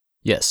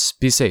 Yes,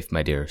 be safe,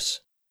 my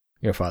dears,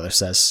 your father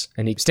says,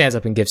 and he stands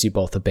up and gives you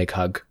both a big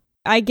hug.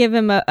 I give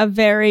him a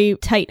very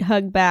tight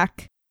hug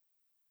back.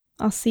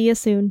 I'll see you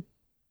soon.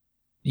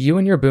 You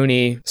and your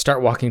boonie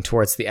start walking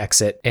towards the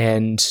exit,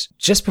 and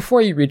just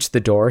before you reach the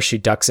door, she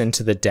ducks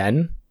into the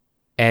den,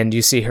 and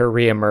you see her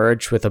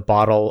reemerge with a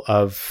bottle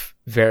of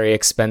very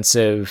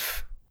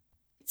expensive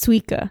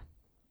Suika.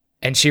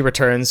 And she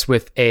returns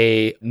with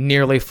a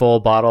nearly full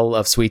bottle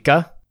of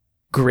Suika,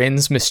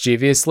 grins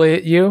mischievously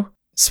at you,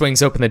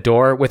 swings open the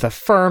door with a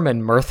firm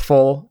and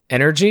mirthful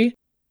energy,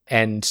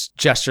 and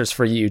gestures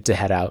for you to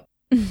head out.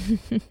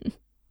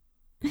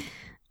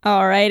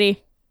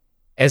 Alrighty.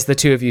 As the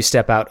two of you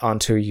step out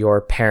onto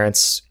your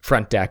parents'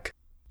 front deck,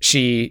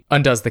 she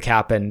undoes the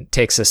cap and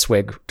takes a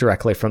swig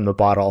directly from the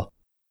bottle.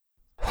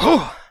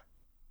 Whew!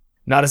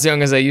 Not as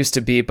young as I used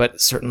to be,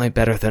 but certainly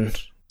better than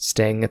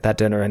staying at that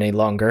dinner any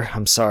longer.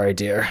 I'm sorry,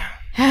 dear.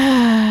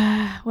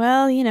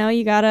 Well,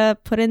 you gotta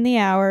put in the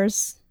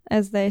hours,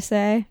 as they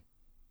say.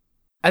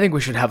 I think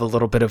we should have a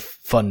little bit of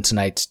fun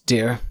tonight,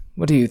 dear.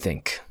 What do you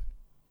think?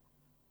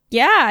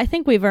 Yeah, I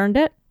think we've earned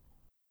it.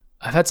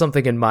 I've had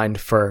something in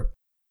mind for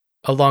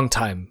a long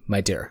time, my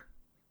dear.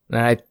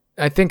 And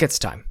I think it's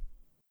time.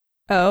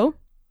 Oh?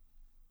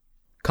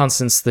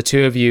 Constance, the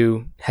two of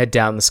you head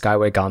down the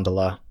Skyway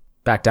gondola,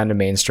 back down to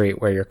Main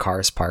Street where your car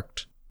is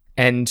parked.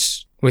 And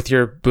with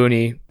your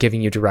boonie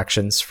giving you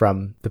directions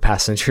from the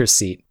passenger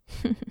seat,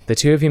 the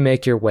two of you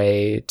make your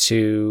way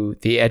to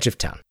the edge of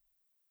town.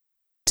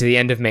 To the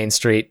end of Main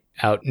Street,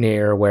 out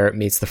near where it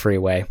meets the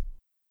freeway.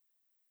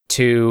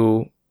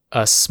 To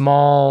a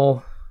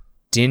small,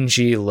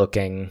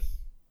 dingy-looking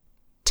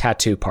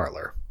tattoo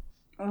parlor.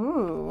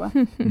 Ooh.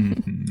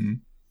 Mm-hmm.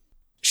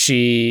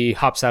 She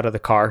hops out of the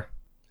car,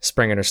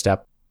 spring in her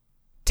step,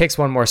 takes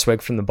one more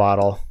swig from the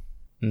bottle,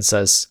 and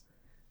says,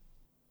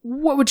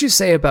 "What would you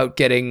say about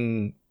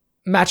getting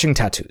matching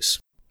tattoos,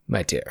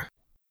 my dear?"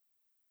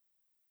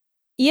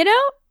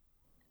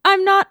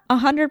 I'm not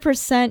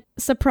 100%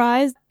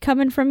 surprised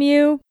coming from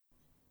you.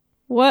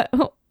 What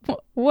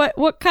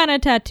kind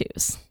of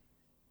tattoos?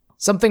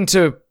 Something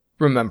to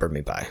remember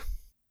me by.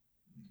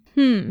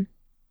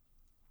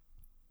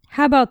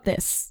 How about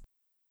this?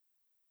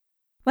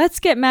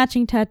 Let's get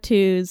matching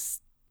tattoos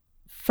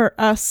for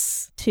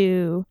us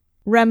to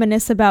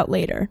reminisce about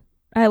later.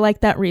 I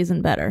like that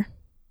reason better.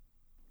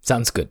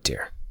 Sounds good,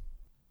 dear.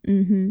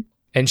 Mm-hmm.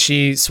 And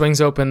she swings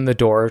open the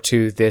door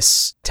to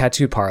this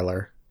tattoo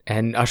parlor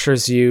and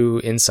ushers you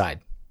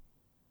inside.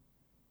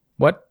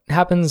 What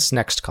happens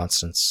next,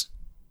 Constance?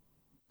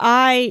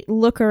 I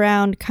look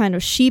around kind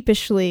of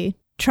sheepishly,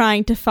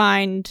 trying to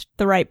find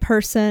the right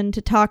person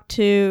to talk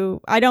to.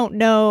 I don't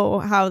know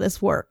how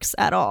this works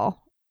at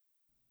all.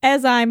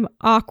 As I'm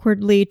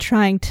awkwardly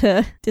trying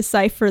to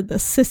decipher the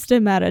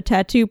system at a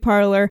tattoo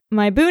parlor,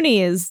 my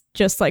boonie is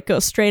just like go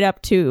straight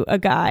up to a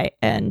guy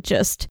and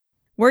just,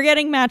 we're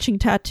getting matching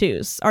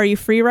tattoos. Are you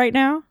free right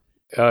now?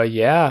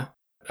 Yeah,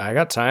 I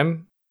got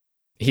time.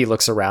 He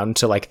looks around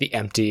to like the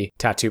empty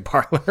tattoo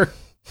parlor.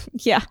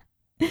 Yeah.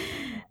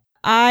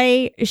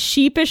 I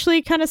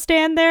sheepishly kind of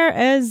stand there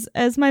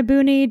as my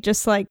boonie,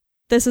 just like,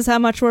 this is how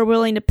much we're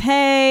willing to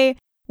pay.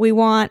 We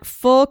want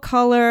full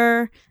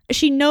color.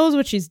 She knows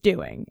what she's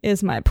doing,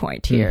 is my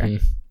point here.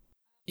 Mm-hmm.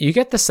 You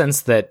get the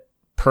sense that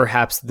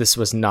perhaps this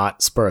was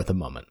not spur of the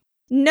moment.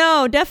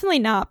 No, definitely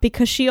not,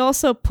 because she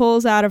also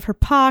pulls out of her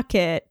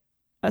pocket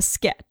a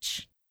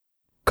sketch.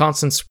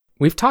 Constance,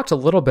 we've talked a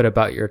little bit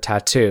about your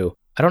tattoo.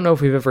 I don't know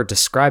if we've ever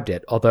described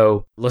it,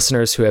 although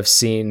listeners who have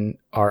seen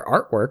our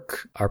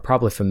artwork are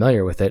probably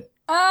familiar with it.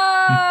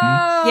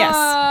 Oh,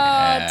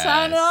 Yes.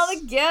 Tying it all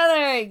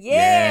together.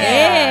 Yeah.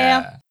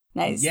 Yeah.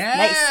 Nice.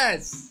 Yes.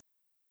 Nice.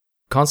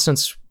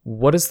 Constance,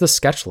 what does the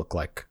sketch look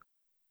like?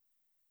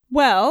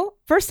 Well,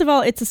 first of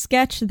all, it's a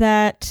sketch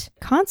that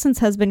Constance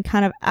has been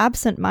kind of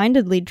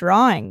absent-mindedly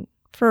drawing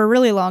for a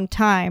really long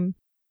time.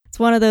 It's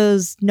one of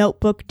those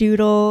notebook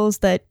doodles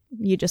that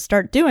you just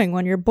start doing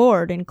when you're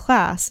bored in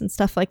class and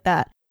stuff like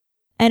that.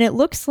 And it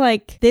looks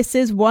like this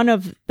is one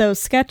of those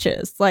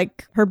sketches,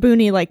 like her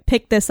boonie like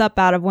picked this up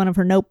out of one of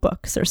her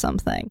notebooks or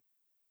something.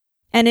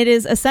 And it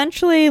is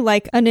essentially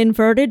like an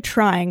inverted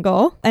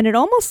triangle, and it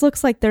almost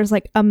looks like there's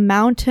like a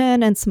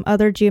mountain and some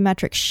other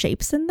geometric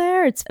shapes in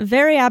there. It's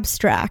very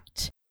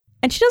abstract.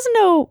 And she doesn't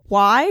know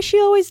why she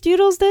always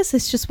doodles this.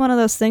 It's just one of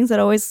those things that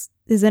always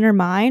is in her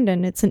mind,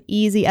 and it's an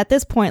easy, at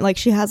this point, like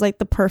she has like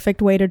the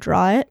perfect way to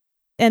draw it.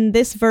 And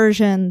this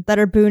version that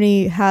her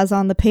boonie has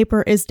on the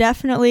paper is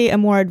definitely a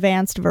more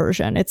advanced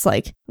version. It's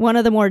like one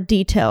of the more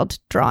detailed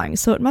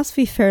drawings, so it must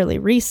be fairly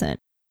recent.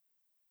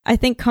 I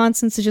think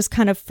Constance is just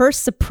kind of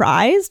first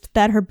surprised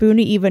that her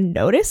boonie even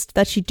noticed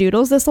that she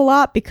doodles this a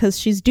lot, because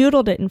she's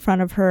doodled it in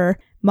front of her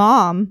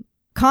mom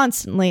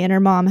constantly, and her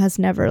mom has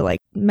never like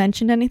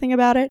mentioned anything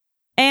about it.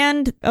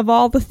 And of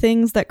all the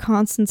things that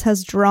Constance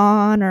has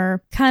drawn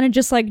or kind of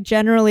just like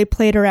generally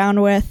played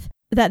around with,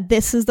 that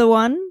this is the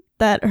one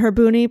that her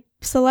boonie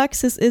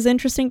selects is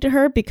interesting to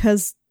her,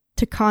 because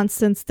to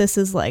Constance, this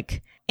is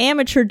like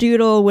amateur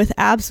doodle with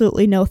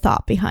absolutely no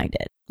thought behind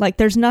it. Like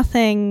there's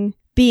nothing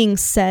being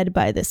said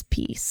by this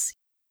piece.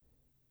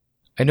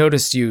 I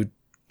noticed you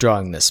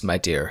drawing this, my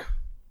dear.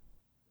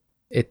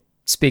 It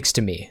speaks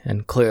to me,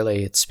 and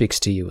clearly it speaks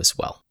to you as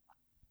well.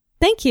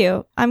 Thank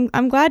you.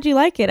 I'm glad you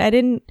like it. I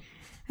didn't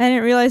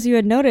realize you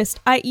had noticed.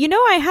 I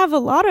have a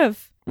lot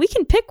of, we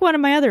can pick one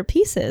of my other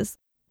pieces.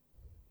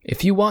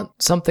 If you want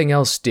something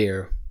else,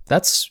 dear,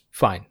 that's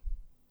fine.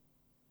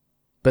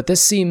 But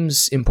this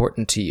seems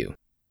important to you.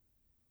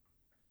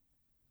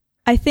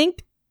 I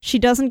think she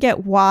doesn't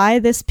get why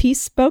this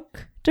piece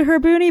spoke to her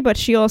boonie, but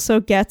she also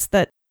gets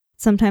that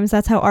sometimes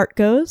that's how art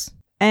goes.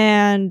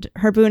 And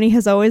her boonie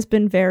has always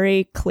been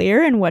very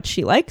clear in what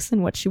she likes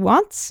and what she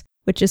wants,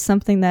 which is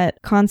something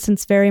that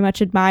Constance very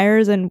much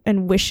admires and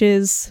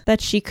wishes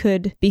that she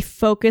could be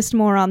focused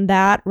more on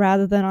that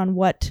rather than on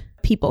what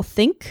people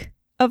think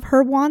of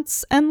her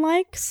wants and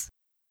likes.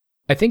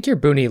 I think your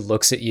boonie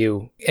looks at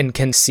you and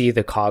can see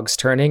the cogs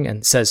turning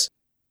and says,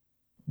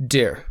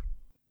 "Dear,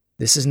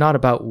 this is not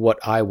about what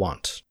I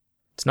want.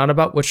 It's not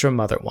about what your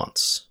mother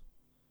wants.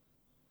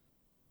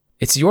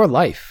 It's your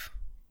life.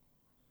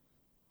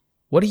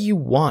 What do you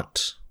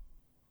want?"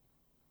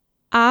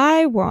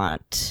 I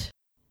want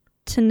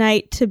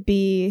tonight to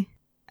be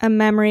a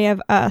memory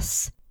of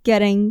us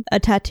getting a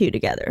tattoo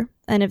together.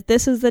 And if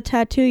this is the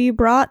tattoo you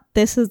brought,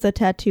 this is the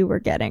tattoo we're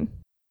getting.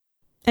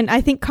 And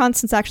I think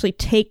Constance actually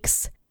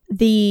takes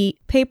the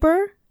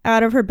paper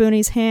out of her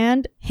boonie's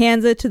hand,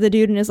 hands it to the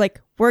dude, and is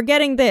like, "We're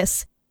getting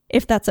this,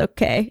 if that's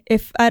okay."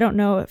 If I don't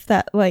know if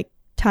that, like,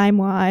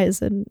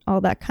 time-wise and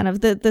all that kind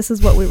of, this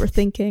is what we were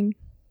thinking.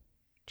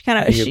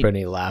 Your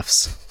boonie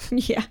laughs.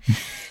 Yeah.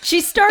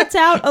 She starts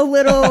out a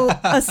little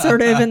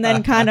assertive and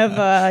then kind of,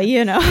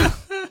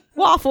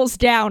 waffles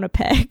down a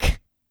peg.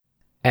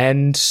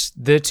 And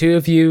the two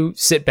of you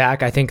sit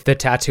back. I think the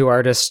tattoo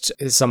artist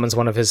summons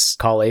one of his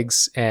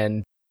colleagues,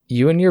 and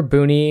you and your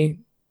boonie,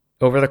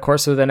 over the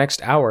course of the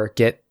next hour,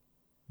 get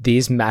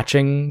these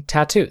matching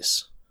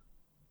tattoos.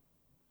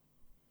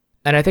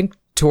 And I think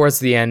towards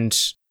the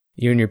end,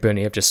 you and your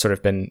boonie have just sort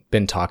of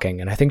been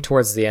talking. And I think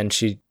towards the end,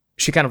 she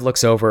kind of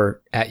looks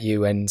over at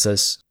you and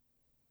says,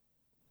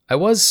 I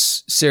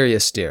was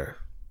serious, dear.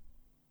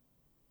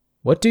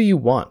 What do you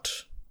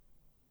want?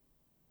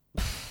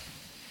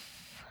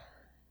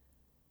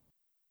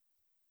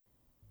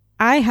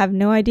 I have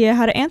no idea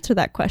how to answer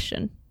that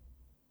question.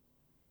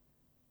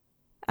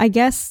 I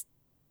guess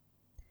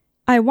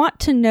I want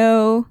to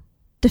know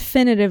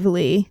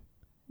definitively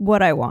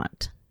what I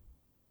want.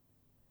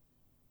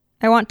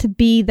 I want to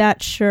be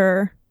that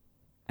sure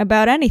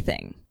about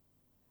anything,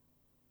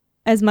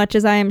 as much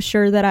as I am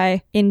sure that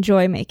I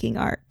enjoy making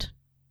art.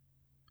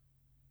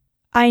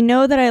 I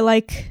know that I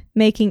like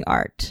making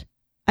art.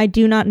 I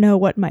do not know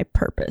what my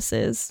purpose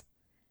is.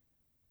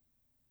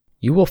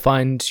 You will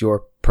find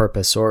your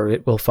purpose, or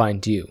it will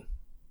find you.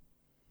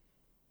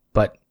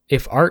 But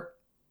if art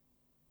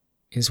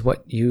is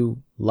what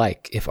you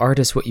like, if art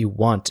is what you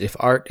want, if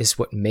art is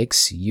what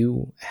makes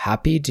you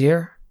happy,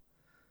 dear,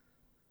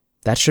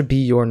 that should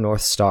be your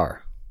North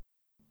Star.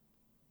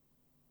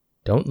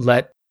 Don't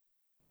let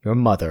your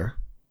mother,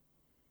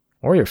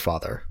 or your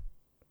father,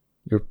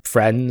 your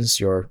friends,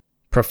 your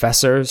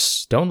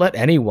professors, don't let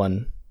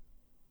anyone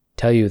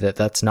tell you that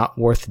that's not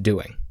worth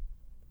doing.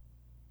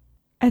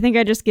 I think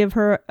I just give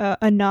her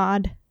a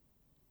nod.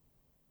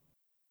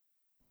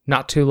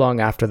 Not too long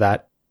after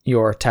that,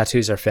 your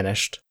tattoos are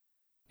finished,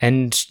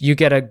 and you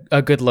get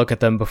a good look at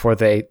them before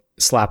they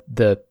slap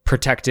the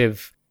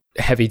protective,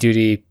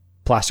 heavy-duty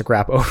plastic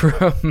wrap over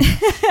them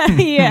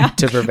yeah.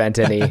 to prevent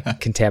any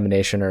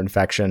contamination or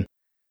infection.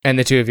 And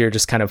the two of you are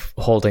just kind of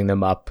holding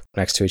them up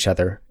next to each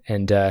other.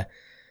 And I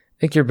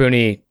think your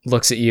Boonie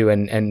looks at you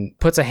and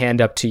puts a hand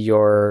up to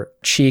your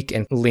cheek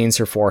and leans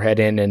her forehead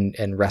in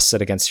and rests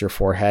it against your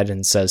forehead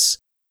and says,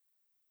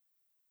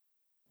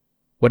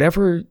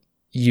 "Whatever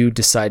you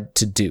decide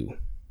to do,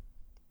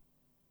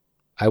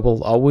 I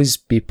will always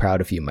be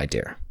proud of you, my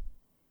dear.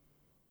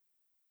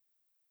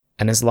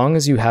 And as long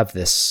as you have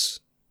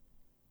this,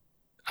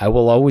 I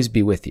will always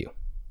be with you."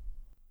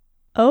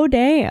 Oh,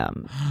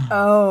 damn.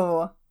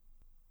 Oh.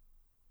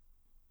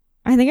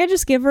 I think I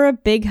just give her a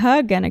big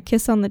hug and a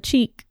kiss on the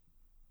cheek.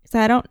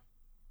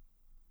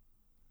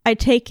 I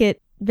take it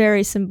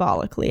very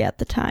symbolically at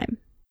the time.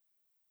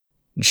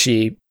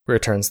 She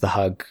returns the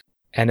hug,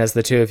 and as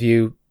the two of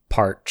you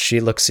part, she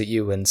looks at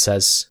you and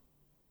says,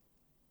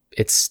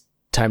 "It's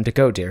time to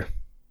go, dear."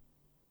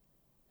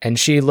 And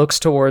she looks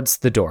towards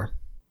the door,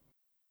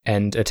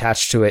 and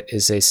attached to it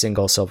is a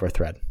single silver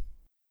thread.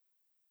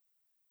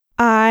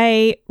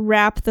 I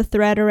wrap the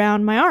thread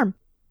around my arm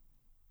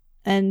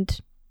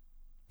and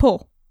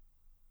pull.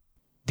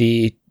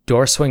 The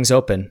door swings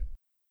open,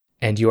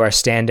 and you are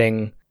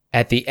standing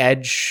at the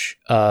edge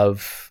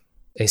of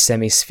a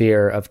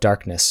semi-sphere of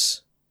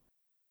darkness.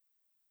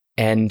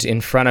 And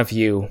in front of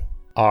you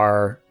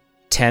are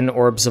 10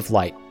 orbs of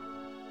light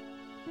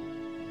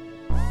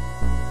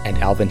and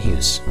Alvin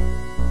Hughes.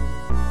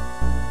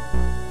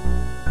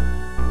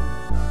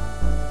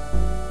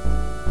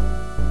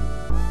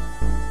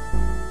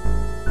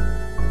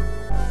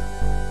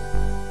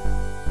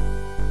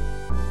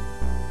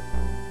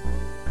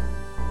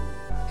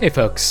 Hey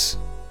folks,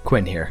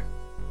 Quinn here.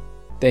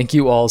 Thank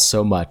you all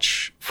so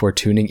much for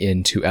tuning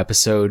in to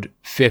episode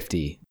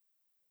 50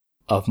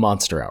 of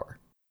Monster Hour.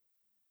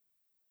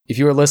 If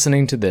you are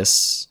listening to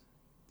this,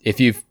 if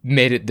you've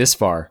made it this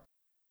far,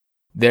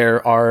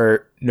 there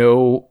are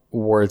no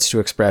words to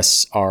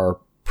express our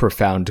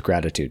profound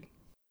gratitude.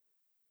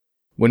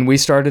 When we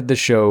started the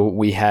show,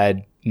 we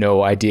had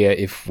no idea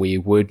if we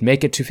would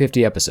make it to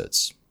 50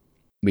 episodes.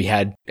 We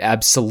had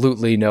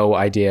absolutely no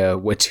idea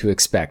what to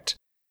expect.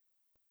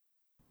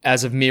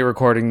 As of me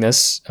recording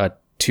this,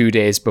 2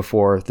 days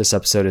before this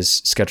episode is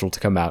scheduled to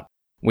come out,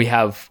 we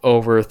have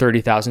over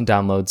 30,000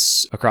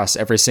 downloads across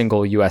every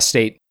single US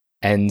state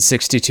and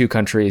 62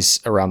 countries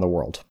around the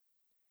world.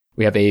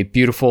 We have a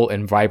beautiful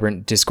and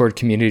vibrant Discord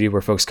community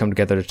where folks come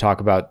together to talk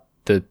about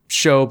the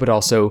show, but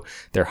also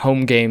their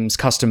home games,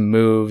 custom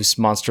moves,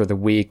 Monster of the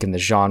Week, and the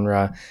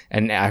genre,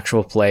 and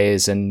actual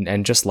plays,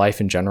 and just life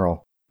in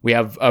general. We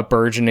have a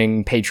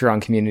burgeoning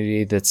Patreon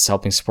community that's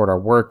helping support our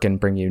work and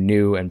bring you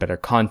new and better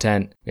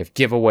content. We have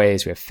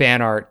giveaways, we have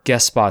fan art,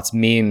 guest spots,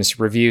 memes,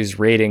 reviews,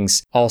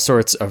 ratings, all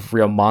sorts of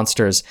real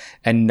monsters,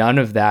 and none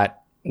of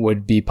that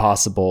would be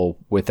possible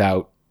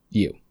without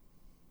you,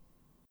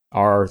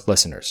 our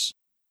listeners.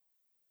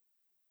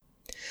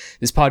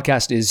 This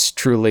podcast is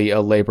truly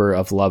a labor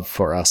of love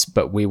for us,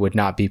 but we would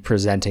not be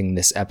presenting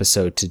this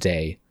episode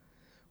today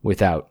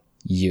without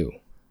you.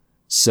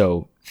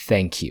 So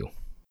thank you.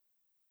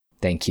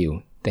 Thank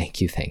you, thank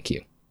you, thank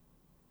you.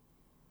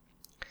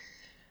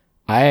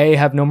 I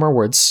have no more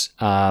words,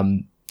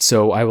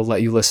 so I will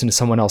let you listen to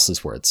someone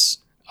else's words.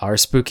 Our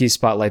spooky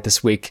spotlight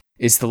this week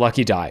is The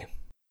Lucky Die,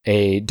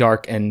 a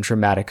dark and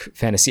dramatic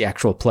fantasy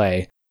actual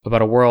play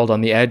about a world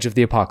on the edge of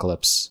the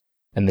apocalypse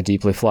and the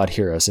deeply flawed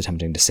heroes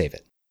attempting to save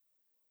it.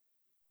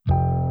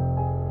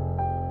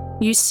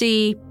 You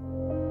see,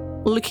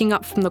 looking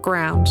up from the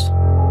ground,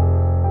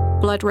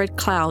 blood-red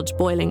clouds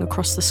boiling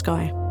across the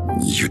sky.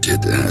 You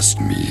did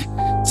ask me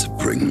to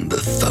bring the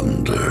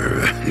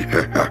thunder.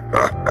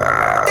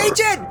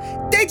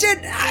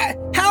 Agent!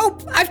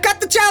 Help! I've got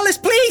the chalice,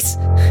 please!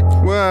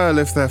 Well,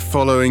 if they're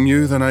following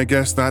you, then I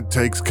guess that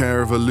takes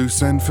care of a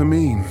loose end for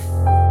me.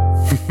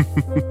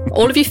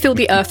 All of you feel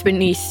the earth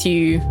beneath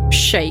you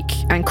shake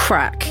and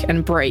crack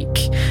and break.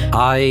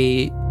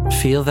 I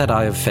feel that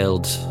I have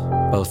failed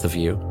both of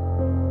you,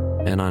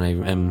 and I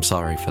am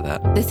sorry for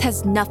that. This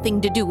has nothing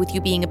to do with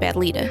you being a bad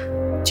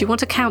leader. Do you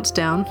want a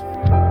countdown?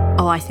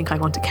 Oh, I think I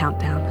want a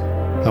countdown.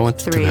 I wanted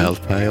 3, to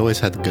help. I always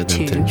had good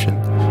 2, intention.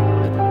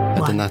 I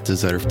 1. did not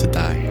deserve to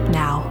die.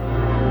 Now.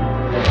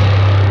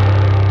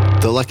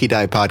 The Lucky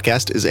Die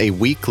Podcast is a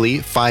weekly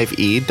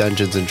 5e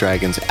Dungeons &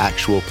 Dragons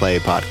actual play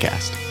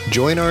podcast.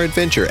 Join our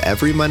adventure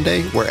every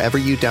Monday wherever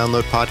you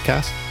download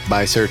podcasts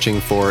by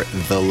searching for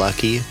The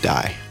Lucky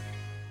Die.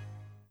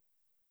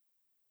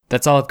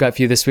 That's all I've got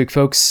for you this week,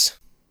 folks.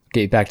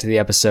 Get you back to the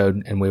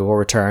episode, and we will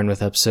return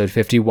with episode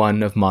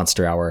 51 of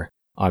Monster Hour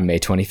on May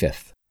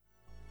 25th.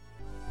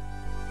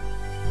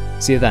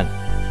 See you then.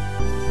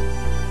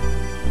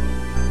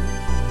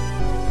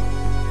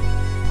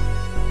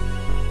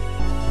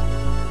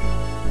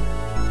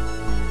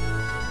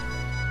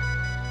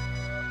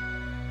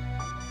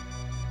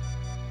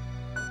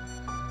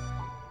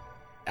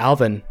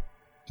 Alvin,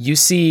 you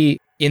see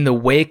in the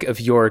wake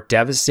of your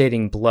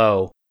devastating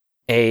blow,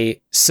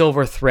 a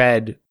silver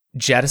thread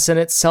jettison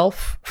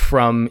itself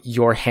from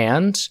your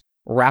hand,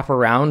 wrap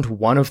around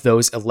one of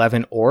those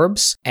 11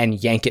 orbs,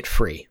 and yank it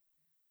free.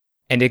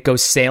 And it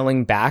goes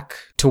sailing back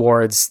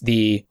towards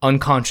the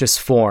unconscious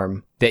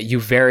form that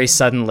you very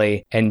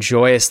suddenly and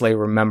joyously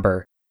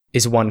remember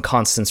is one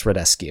Constance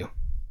Radescu.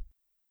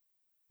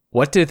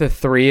 What do the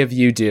three of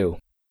you do?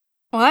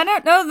 Well, I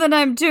don't know that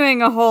I'm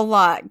doing a whole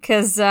lot,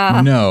 because,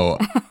 No.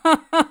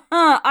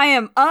 I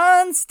am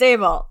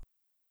unstable.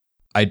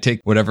 I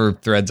take whatever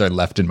threads are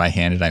left in my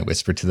hand and I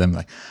whisper to them,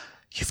 like,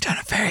 "You've done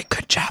a very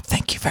good job.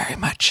 Thank you very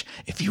much.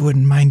 If you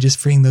wouldn't mind just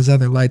freeing those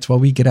other lights while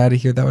we get out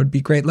of here, that would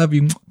be great. Love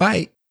you.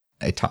 Bye."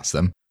 I toss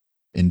them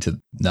into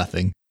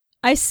nothing.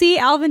 I see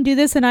Alvin do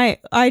this, and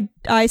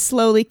I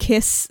slowly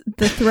kiss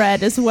the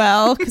thread as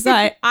well, because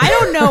I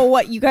don't know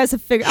what you guys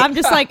have figured. I'm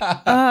just like,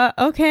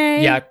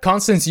 okay. Yeah,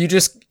 Constance,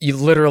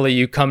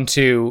 you come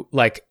to,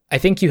 like, I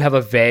think you have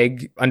a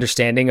vague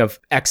understanding of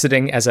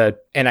exiting as an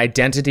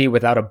identity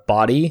without a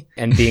body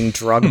and being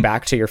drugged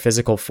back to your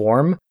physical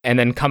form, and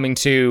then coming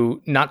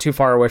to not too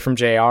far away from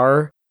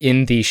JR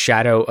in the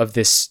shadow of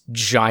this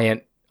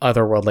giant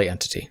otherworldly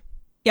entity.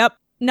 Yep,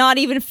 not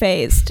even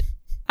phased.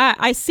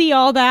 I see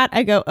all that.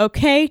 I go,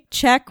 okay,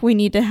 check. We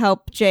need to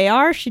help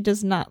JR. She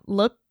does not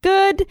look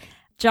good.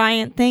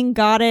 Giant thing,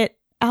 got it.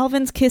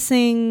 Alvin's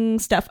kissing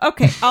stuff.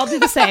 Okay, I'll do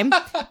the same.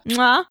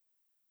 Mwah.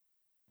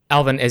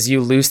 Alvin, as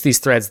you loose these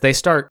threads, they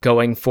start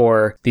going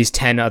for these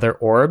 10 other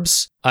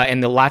orbs,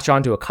 and they'll latch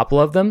onto a couple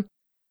of them.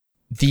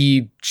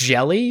 The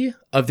jelly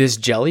of this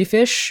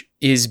jellyfish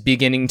is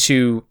beginning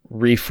to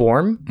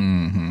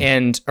reform,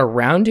 and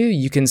around you,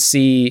 you can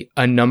see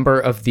a number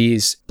of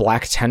these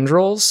black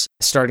tendrils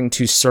starting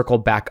to circle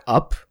back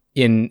up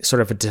in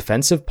sort of a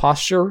defensive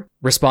posture,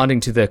 responding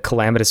to the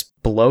calamitous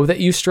blow that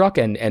you struck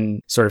and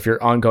sort of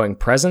your ongoing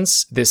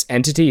presence. This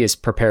entity is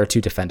prepared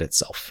to defend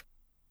itself.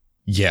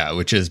 Yeah,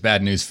 which is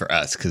bad news for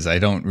us, because I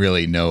don't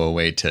really know a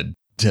way to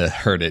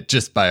hurt it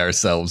just by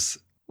ourselves.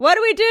 What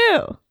do we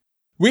do?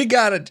 We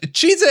gotta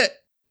cheese it!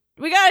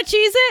 We gotta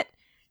cheese it?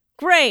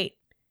 Great.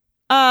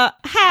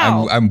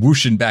 How? I'm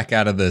whooshing back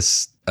out of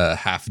this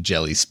half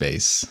jelly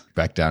space,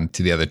 back down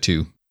to the other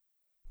two.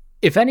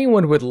 If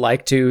anyone would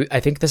like to,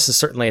 I think this is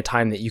certainly a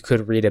time that you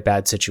could read a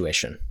bad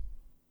situation.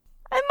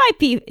 It might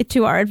be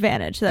to our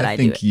advantage that I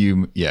do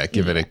it.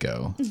 Give it a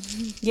go.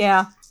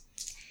 Yeah.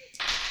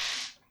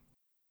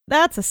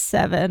 That's a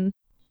 7.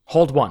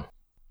 Hold 1.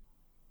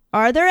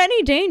 Are there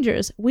any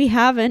dangers we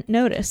haven't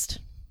noticed?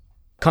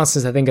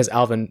 Constance, I think as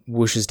Alvin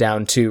whooshes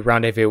down to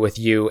rendezvous with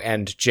you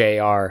and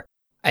JR,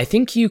 I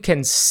think you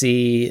can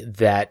see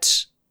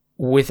that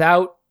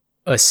without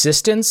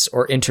assistance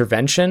or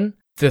intervention,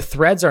 the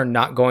threads are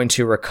not going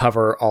to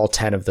recover all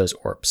 10 of those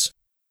orbs.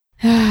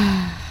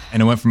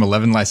 And it went from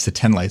 11 lights to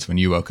 10 lights when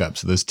you woke up.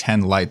 So those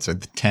 10 lights are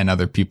the 10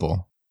 other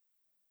people.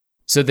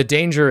 So the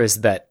danger is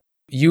that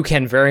you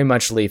can very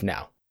much leave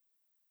now.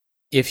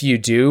 If you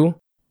do,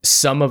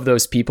 some of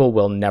those people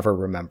will never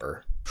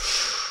remember.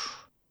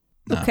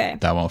 No, okay.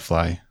 That won't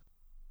fly.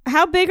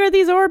 How big are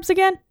these orbs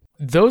again?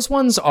 Those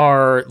ones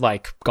are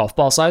like golf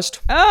ball sized.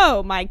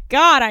 Oh my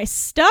god, I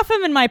stuff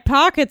them in my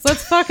pockets.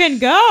 Let's fucking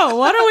go.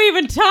 What are we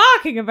even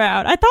talking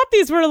about? I thought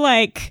these were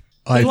like...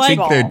 I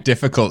think they're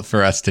difficult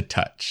for us to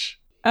touch.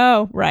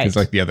 Oh, right. Because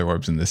like the other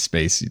orbs in this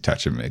space, you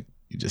touch them,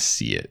 you just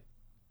see it.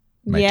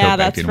 Yeah,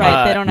 that's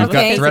right. They don't have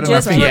okay, so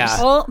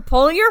just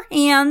pull your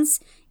hands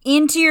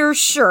into your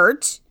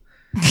shirt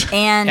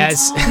and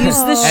use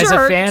the shirt.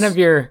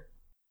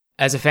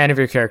 As a fan of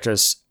your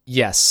characters,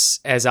 yes,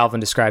 as Alvin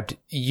described,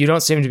 you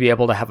don't seem to be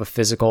able to have a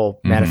physical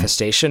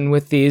manifestation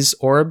with these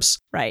orbs.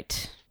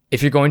 Right.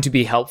 If you're going to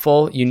be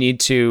helpful, you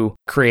need to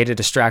create a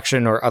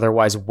distraction or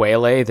otherwise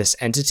waylay this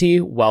entity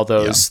while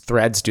those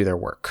threads do their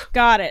work.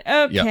 Got it.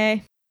 Okay.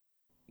 Yep.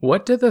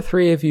 What do the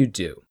three of you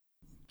do?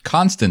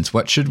 Constance,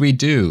 what should we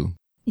do?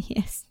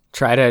 Yes.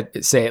 Try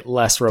to say it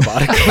less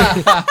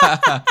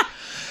robotically.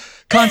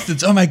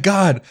 Constance, oh my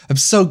God, I'm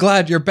so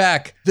glad you're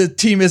back. The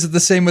team isn't the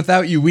same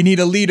without you. We need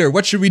a leader.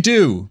 What should we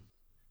do?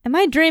 Am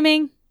I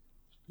dreaming?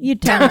 You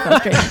tell me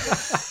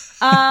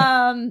if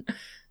I'm dreaming.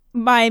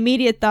 My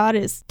immediate thought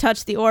is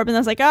touch the orb, and I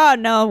was like, oh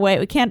no, wait,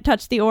 we can't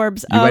touch the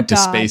orbs. You went to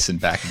space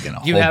and back again a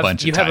whole bunch of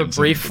times. You have a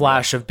brief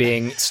flash of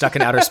being stuck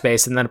in outer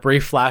space, and then a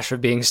brief flash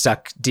of being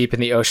stuck deep in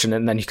the ocean,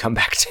 and then you come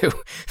back to.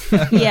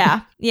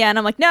 Yeah, and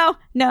I'm like, no,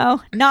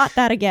 not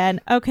that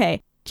again.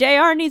 Okay,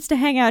 JR needs to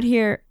hang out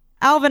here.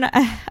 Alvin,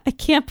 I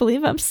can't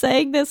believe I'm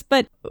saying this,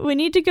 but we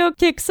need to go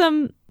kick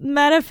some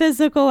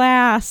metaphysical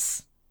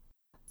ass.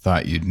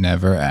 Thought you'd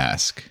never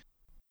ask.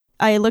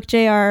 I look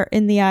JR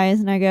in the eyes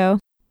and I go,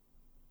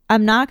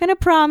 I'm not going to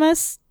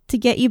promise to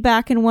get you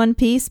back in one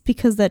piece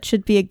because that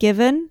should be a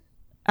given.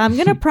 I'm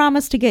going to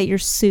promise to get your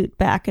suit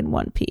back in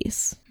one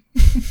piece.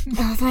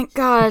 Oh, thank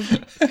God.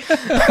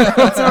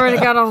 It's already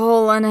got a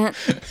hole in it.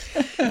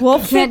 We'll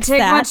Can't fix take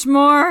that. much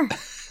more.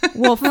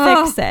 We'll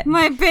fix it.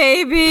 My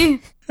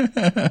baby.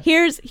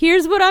 Here's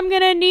what I'm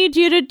going to need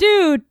you to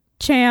do,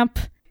 champ.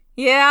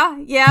 Yeah,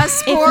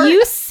 sport. If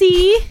you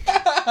see...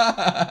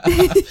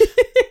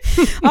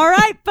 All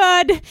right,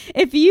 bud.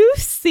 If you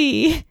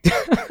see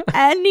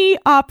any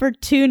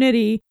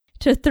opportunity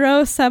to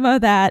throw some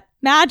of that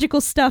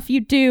magical stuff you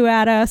do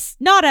at us,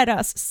 not at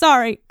us,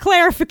 sorry,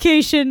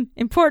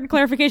 important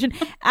clarification,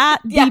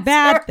 at the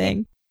bad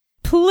thing,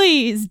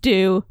 please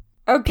do.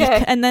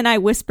 Okay. And then I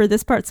whisper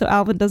this part so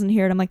Alvin doesn't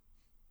hear it. I'm like,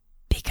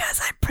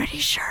 because I'm pretty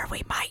sure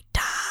we might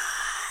die.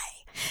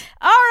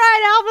 All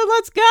right, Alvin,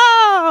 let's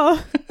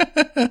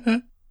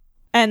go.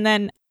 And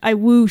then I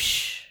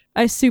whoosh.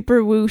 I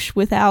super whoosh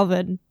with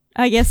Alvin.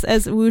 I guess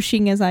as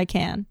whooshing as I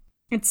can.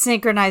 It's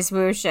synchronized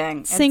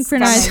whooshing.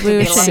 Synchronized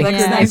whooshing.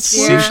 It's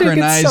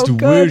synchronized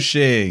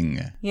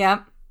whooshing.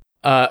 Yep.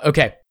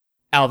 Okay.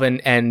 Alvin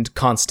and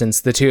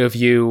Constance, the two of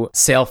you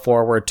sail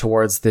forward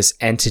towards this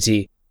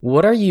entity.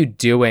 What are you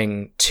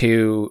doing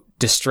to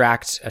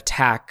distract,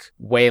 attack,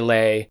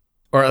 waylay,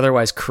 or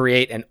otherwise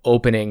create an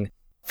opening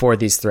for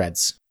these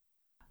threads?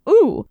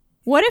 Ooh,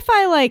 what if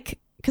I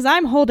because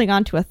I'm holding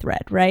onto a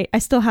thread, right? I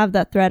still have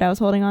that thread I was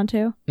holding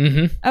onto.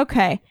 Mm-hmm.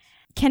 Okay.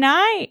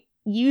 Can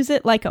use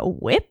it like a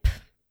whip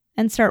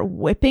and start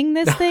whipping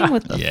this thing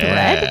with the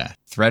thread? Yeah,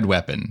 thread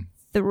weapon.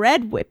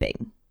 Thread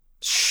whipping.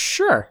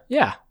 Sure,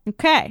 yeah.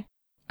 Okay.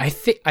 I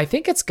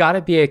think it's got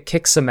to be a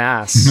kick some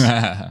ass.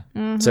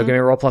 Mm-hmm. So give me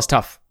a roll plus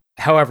tough.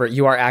 However,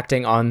 you are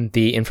acting on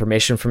the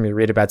information from your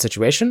read about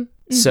situation,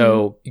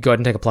 so go ahead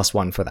and take a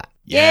 +1 for that.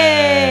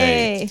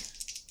 Yay!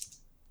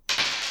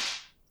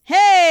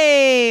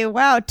 Hey!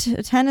 Wow,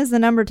 10 is the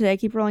number today.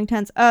 Keep rolling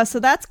 10s. So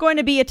that's going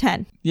to be a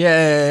 10.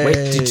 Yay!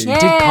 Wait, did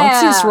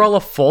Constance roll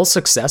a full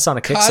success on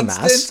a kick some ass?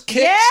 Constance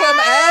kick some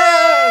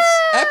ass!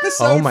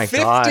 Episode 50!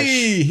 Gosh.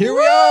 Here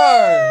we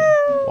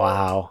are!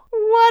 Wow.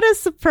 What a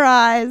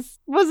surprise.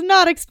 Was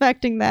not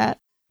expecting that.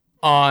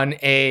 On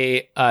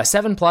a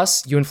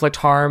 7+, you inflict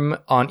harm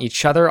on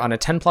each other. On a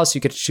 10+, you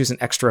get to choose an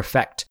extra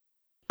effect.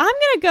 I'm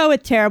going to go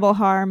with terrible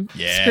harm.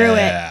 Yeah. Screw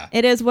it.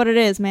 It is what it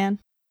is, man.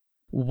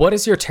 What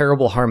does your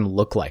terrible harm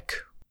look like?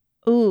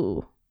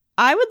 Ooh.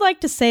 I would like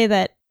to say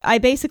that I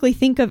basically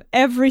think of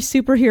every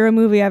superhero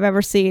movie I've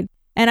ever seen.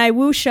 And I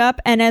whoosh up,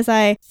 and as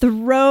I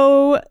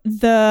throw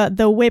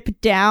the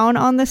whip down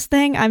on this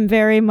thing, I'm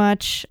very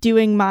much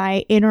doing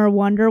my inner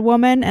Wonder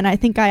Woman, and I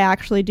think I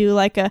actually do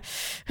like a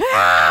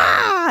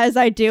as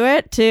I do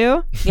it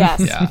too. Yes.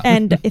 Yeah.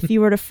 And if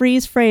you were to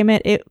freeze frame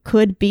it, it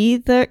could be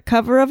the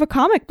cover of a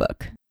comic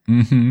book.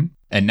 Mm-hmm.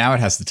 And now it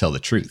has to tell the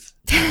truth.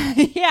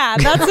 Yeah,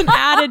 that's an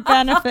added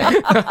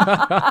benefit.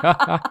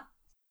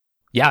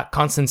 Yeah,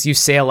 Constance, you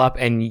sail up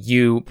and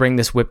you bring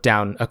this whip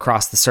down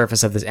across the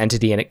surface of this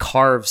entity, and it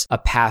carves a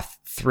path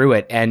through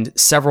it, and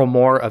several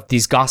more of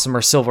these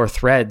gossamer silver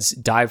threads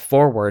dive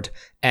forward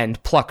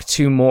and pluck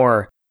 2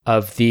 more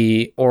of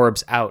the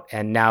orbs out,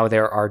 and now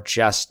there are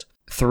just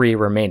 3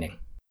 remaining.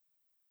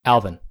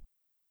 Alvin.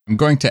 I'm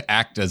going to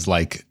act as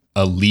like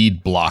a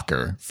lead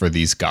blocker for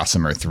these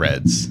gossamer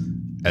threads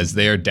as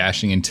they are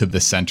dashing into the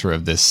center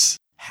of this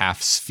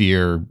half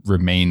sphere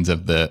remains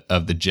of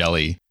the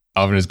jelly.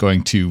 Alvin is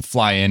going to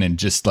fly in and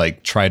just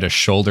like try to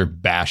shoulder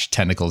bash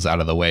tentacles out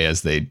of the way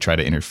as they try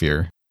to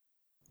interfere.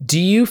 Do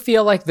you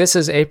feel like this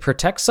is a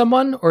protect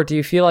someone, or do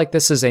you feel like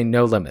this is a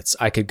no limits?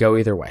 I could go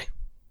either way.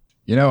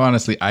 You know,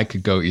 honestly, I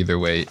could go either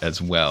way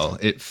as well.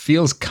 It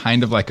feels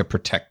kind of like a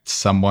protect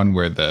someone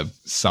where the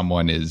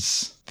someone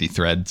is the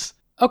threads.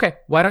 Okay,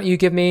 why don't you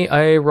give me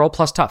a roll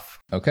plus tough?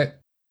 Okay.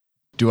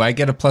 Do I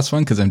get a +1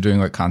 because I'm doing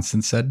what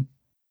Constance said?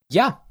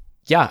 Yeah,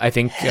 I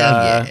think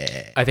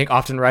I think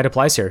often right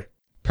applies here.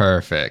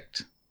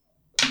 Perfect.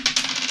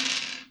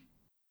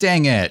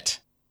 Dang it.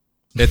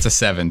 It's a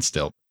 7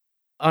 still.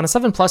 On a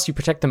 7+, you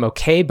protect them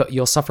okay, but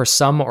you'll suffer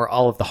some or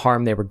all of the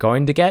harm they were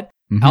going to get.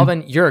 Mm-hmm.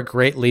 Alvin, you're a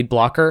great lead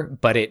blocker,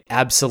 but it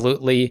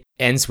absolutely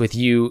ends with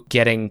you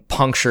getting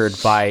punctured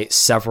by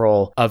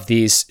several of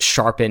these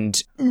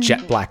sharpened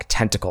jet black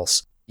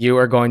tentacles. You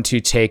are going to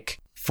take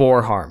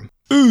 4 harm.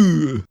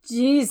 Ooh.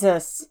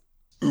 Jesus.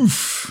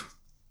 Oof.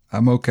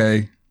 I'm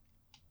okay.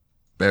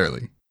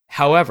 Barely.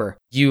 However,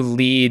 you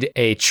lead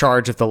a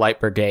charge of the Light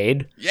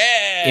Brigade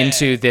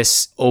into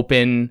this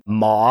open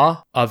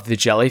maw of the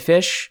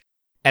jellyfish.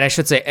 And I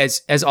should say,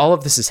 as all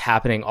of this is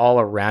happening all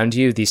around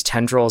you, these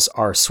tendrils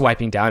are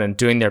swiping down and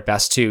doing their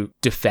best to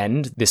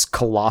defend this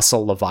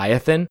colossal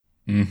Leviathan.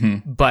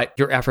 Mm-hmm. But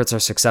your efforts are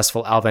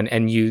successful, Alvin,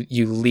 and you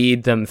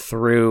lead them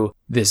through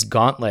this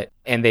gauntlet,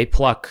 and they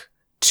pluck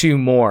 2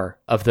 more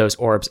of those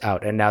orbs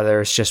out, and now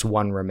there's just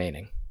 1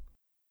 remaining.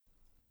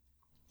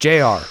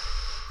 JR,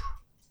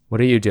 what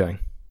are you doing?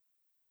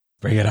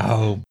 Bring it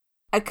home.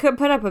 I could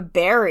put up a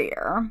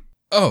barrier.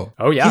 Oh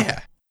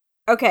yeah.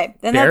 Okay,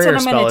 then barrier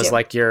that's what I'm going to do. Spell is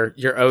like your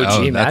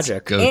OG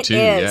magic. Go-to, it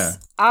is. Yeah.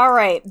 All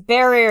right,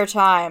 barrier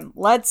time.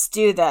 Let's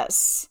do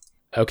this.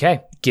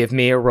 Okay, give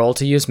me a roll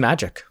to use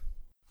magic.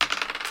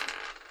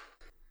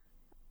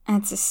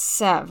 That's a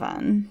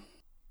 7.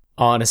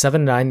 On a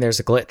 7-9, there's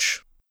a glitch.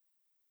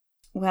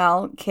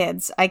 Well,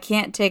 kids, I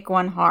can't take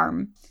 1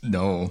 harm.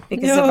 No.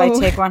 Because if I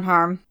take 1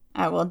 harm,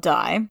 I will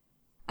die.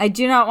 I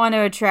do not want to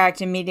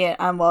attract immediate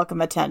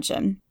unwelcome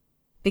attention.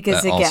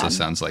 Because that again, also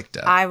sounds like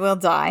death. I will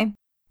die.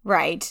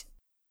 Right.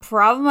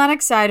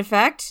 Problematic side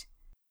effect.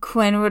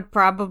 Quinn would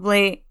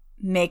probably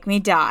make me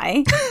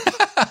die.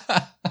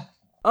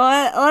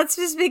 Let's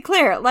just be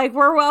clear. Like,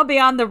 we're well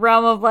beyond the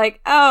realm of like,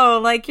 oh,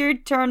 like you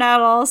turn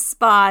out all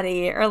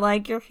spotty, or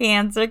like your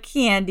hands are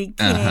candy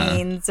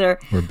canes, or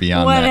we're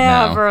beyond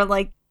whatever. That now.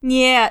 Like,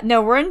 yeah,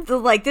 no, we're in the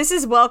like. This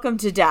is welcome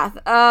to death.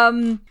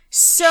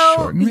 So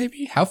short,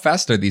 maybe. How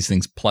fast are these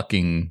things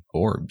plucking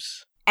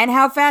orbs? And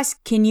how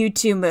fast can you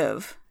 2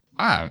 move?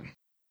 I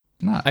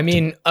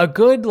mean, a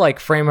good like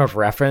frame of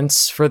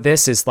reference for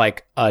this is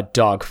like a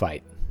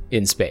dogfight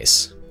in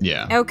space.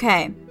 Yeah.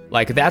 Okay.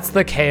 Like that's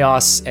the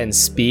chaos and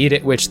speed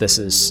at which this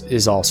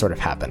is all sort of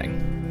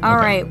happening. All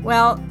right.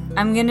 Well,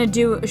 I'm gonna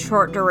do a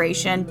short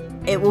duration.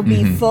 It will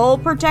be full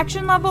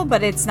protection level,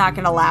 but it's not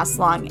gonna last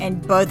long,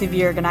 and both of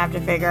you are gonna have to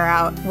figure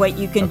out what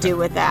you can do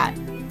with that.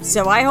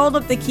 So I hold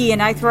up the key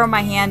and I throw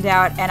my hand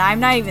out, and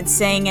I'm not even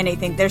saying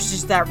anything. There's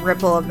just that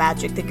ripple of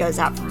magic that goes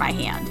out from my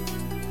hand.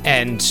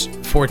 And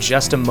for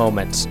just a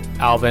moment,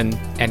 Alvin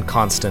and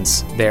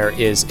Constance, there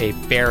is a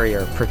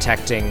barrier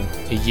protecting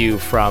you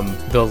from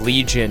the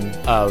legion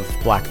of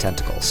black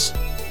tentacles.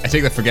 I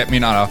take the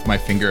forget-me-not off my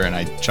finger and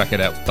I chuck it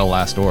at the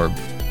last orb.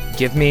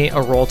 Give me a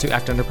roll to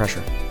act under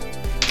pressure.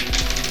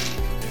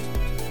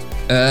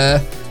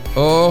 But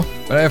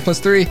I have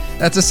 +3.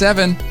 That's a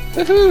 7.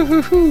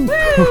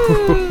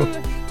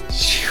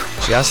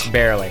 Just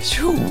barely.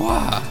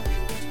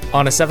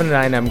 On a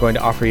 7-9, I'm going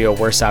to offer you a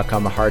worse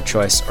outcome, a hard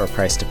choice, or a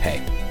price to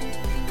pay.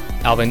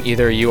 Alvin,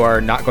 either you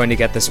are not going to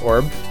get this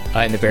orb,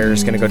 and the barrier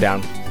is going to go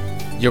down.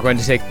 You're going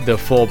to take the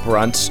full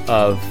brunt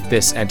of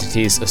this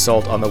entity's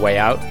assault on the way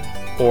out,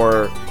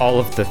 or all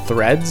of the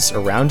threads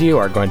around you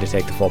are going to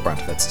take the full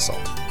brunt of its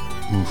assault.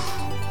 Oof.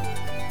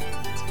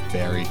 It's a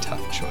very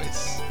tough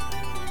choice.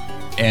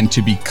 And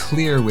to be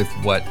clear with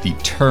what the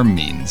term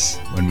means,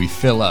 when we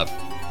fill up,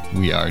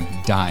 we are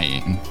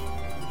dying.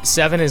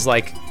 7 is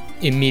like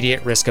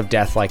immediate risk of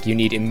death, like you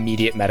need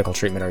immediate medical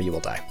treatment or you will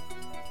die.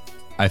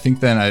 I think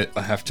then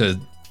I have to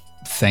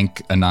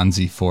thank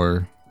Anansi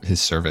for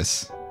his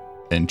service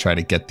and try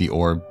to get the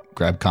orb,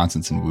 grab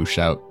Constance, and whoosh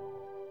out.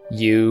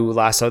 You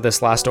lasso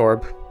this last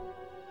orb,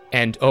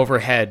 and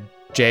overhead,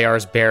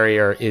 JR's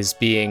barrier is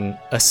being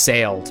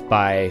assailed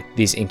by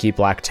these inky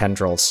black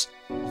tendrils.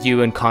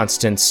 You and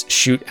Constance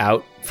shoot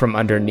out from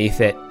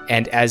underneath it,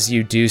 and as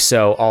you do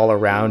so, all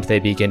around they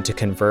begin to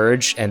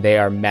converge, and they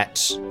are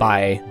met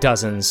by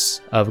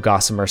dozens of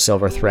gossamer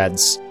silver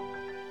threads.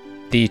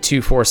 The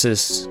 2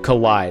 forces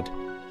collide,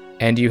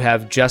 and you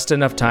have just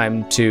enough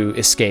time to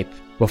escape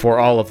before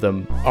all of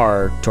them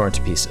are torn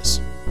to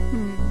pieces.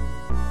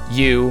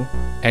 You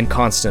and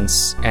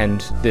Constance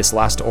and this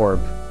last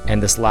orb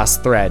and this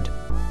last thread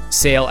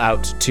sail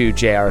out to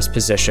JR's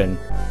position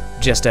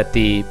just at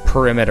the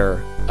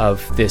perimeter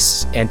of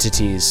this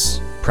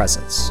entity's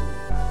presence.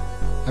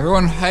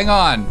 Everyone, hang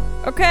on.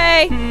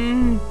 Okay.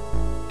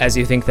 As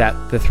you think that,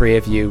 the 3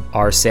 of you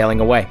are sailing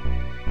away,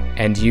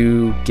 and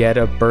you get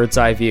a bird's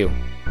eye view,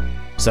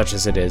 such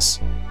as it is,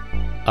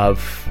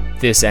 of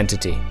this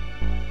entity,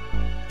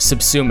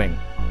 subsuming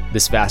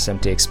this vast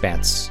empty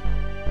expanse,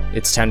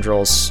 its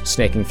tendrils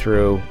snaking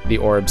through the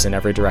orbs in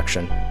every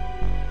direction,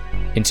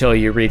 until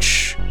you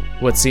reach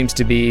what seems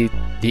to be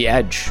the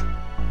edge,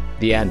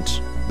 the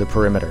end, the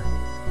perimeter.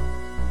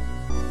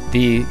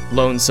 The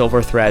lone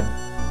silver thread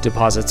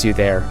deposits you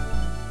there,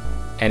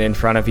 and in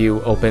front of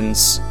you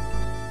opens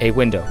a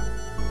window,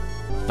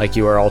 like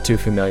you are all too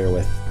familiar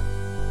with.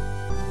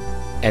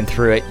 And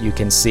through it, you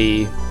can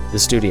see the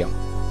studio.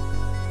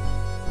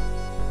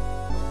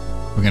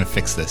 We're gonna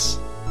fix this.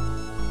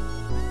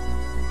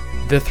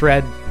 The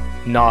thread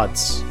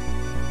nods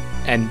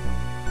and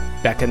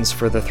beckons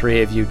for the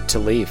 3 of you to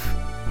leave.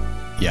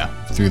 Yeah,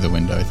 through the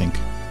window, I think.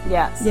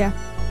 Yes. Yeah.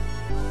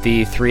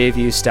 The 3 of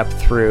you step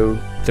through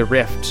the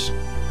rift,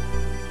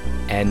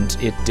 and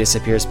it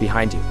disappears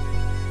behind you.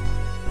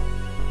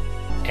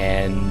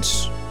 And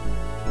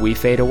we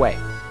fade away.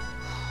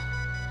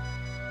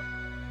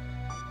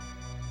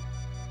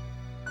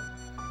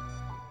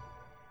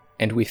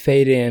 and we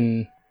fade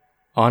in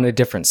on a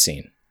different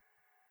scene.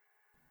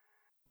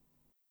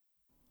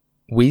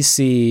 We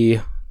see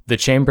the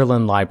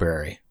Chamberlain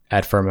Library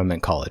at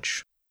Firmament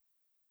College.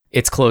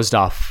 It's closed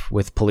off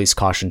with police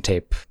caution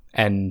tape,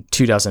 and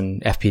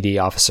 24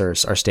 FPD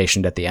officers are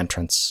stationed at the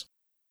entrance.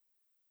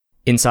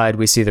 Inside,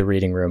 we see the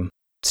reading room,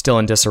 still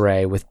in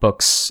disarray with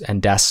books and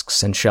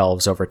desks and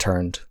shelves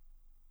overturned.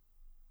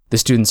 The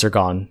students are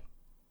gone,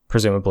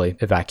 presumably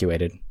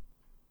evacuated,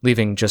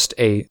 leaving just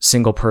a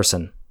single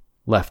person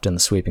left in the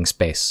sweeping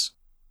space.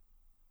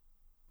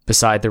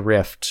 Beside the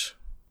rift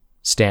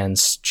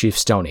stands Chief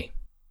Stoney,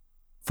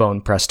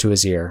 phone pressed to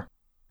his ear,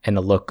 and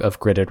a look of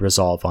gritted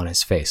resolve on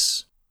his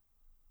face.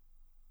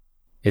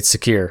 "It's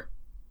secure,"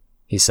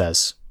 he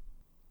says,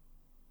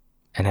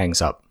 and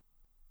hangs up.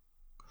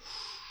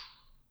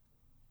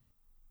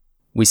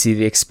 We see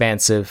the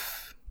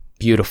expansive,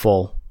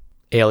 beautiful,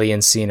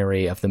 alien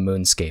scenery of the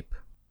moonscape,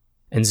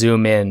 and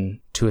zoom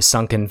in to a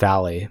sunken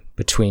valley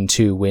between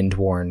two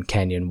wind-worn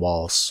canyon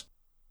walls.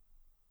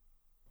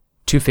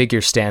 Two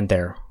figures stand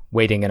there,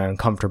 waiting in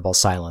uncomfortable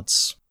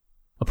silence.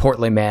 A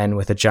portly man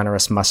with a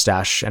generous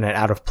mustache and an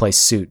out-of-place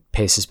suit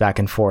paces back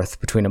and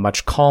forth between a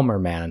much calmer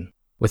man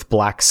with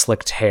black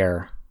slicked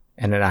hair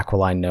and an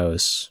aquiline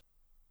nose.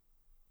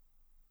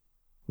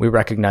 We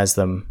recognize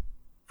them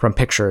from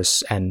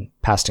pictures and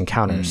past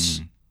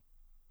encounters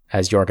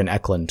as Jorgen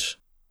Eklund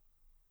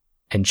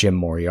and Jim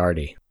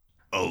Moriarty.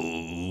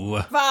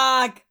 Oh.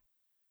 Fuck!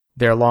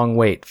 Their long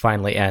wait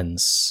finally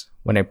ends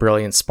when a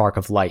brilliant spark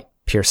of light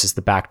pierces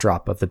the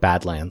backdrop of the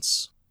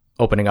Badlands,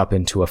 opening up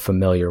into a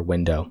familiar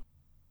window.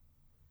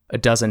 A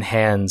dozen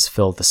hands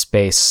fill the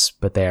space,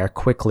 but they are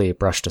quickly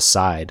brushed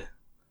aside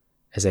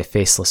as a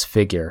faceless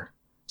figure,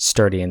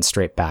 sturdy and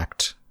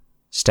straight-backed,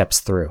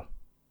 steps through.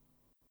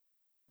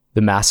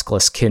 The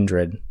maskless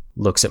kindred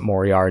looks at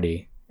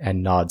Moriarty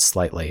and nods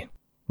slightly,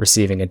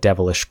 receiving a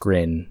devilish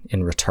grin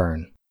in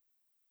return.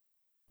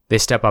 They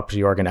step up to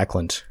Jorgen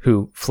Eklund,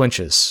 who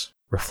flinches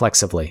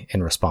reflexively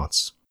in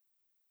response.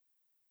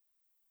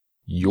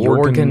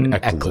 Jorgen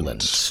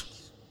Eklund.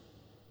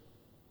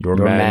 Your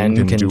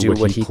man can do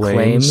what he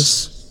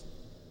claims?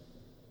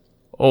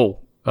 Oh,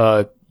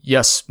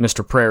 yes,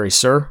 Mr. Prairie,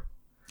 sir.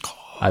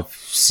 I've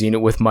seen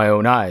it with my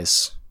own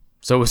eyes.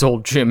 So is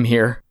old Jim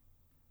here.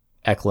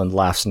 Eklund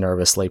laughs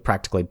nervously,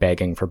 practically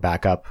begging for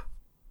backup.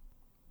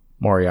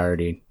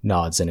 Moriarty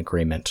nods in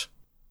agreement.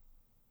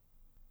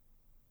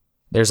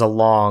 There's a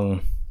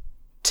long,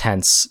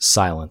 tense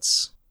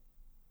silence.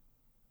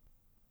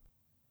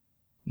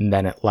 And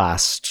then at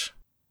last,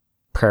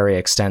 Prairie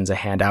extends a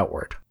hand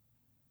outward.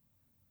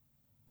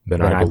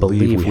 Then I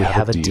believe we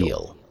have a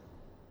deal.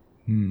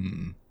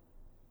 And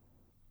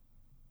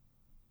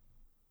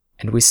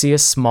we see a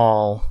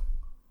small,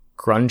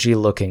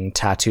 grungy-looking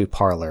tattoo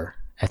parlor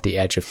at the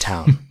edge of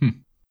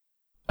town.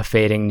 A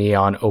fading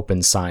neon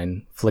open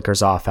sign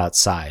flickers off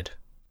outside.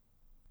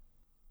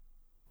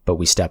 But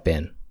we step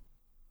in.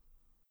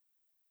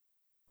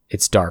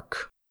 It's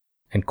dark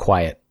and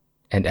quiet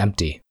and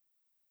empty,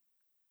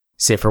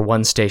 save for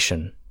one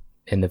station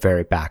in the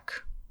very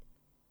back.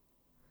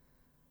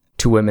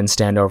 Two women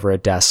stand over a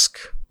desk,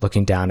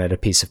 looking down at a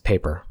piece of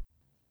paper.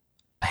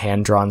 A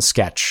hand-drawn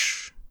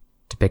sketch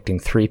depicting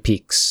 3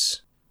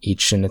 peaks,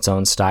 each in its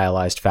own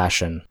stylized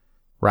fashion,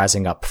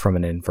 rising up from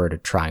an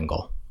inverted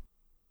triangle.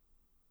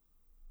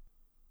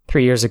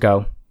 3 years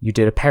ago, you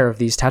did a pair of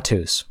these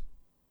tattoos.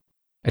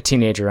 A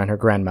teenager and her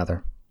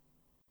grandmother.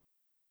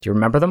 Do you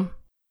remember them?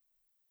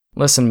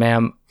 Listen,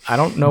 ma'am, I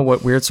don't know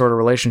what weird sort of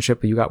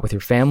relationship you got with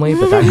your family,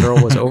 but that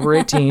girl was over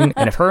 18,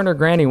 and if her and her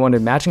granny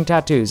wanted matching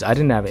tattoos, I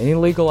didn't have any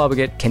legal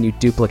obligation. Can you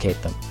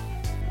duplicate them?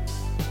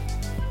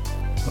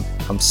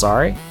 I'm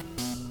sorry?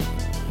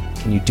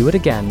 Can you do it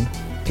again,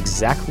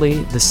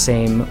 exactly the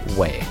same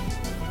way?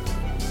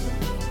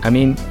 I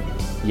mean,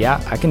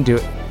 yeah, I can do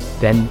it.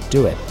 Then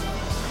do it,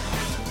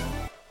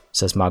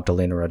 says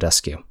Magdalena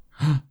Rodescu,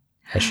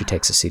 as she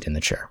takes a seat in the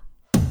chair.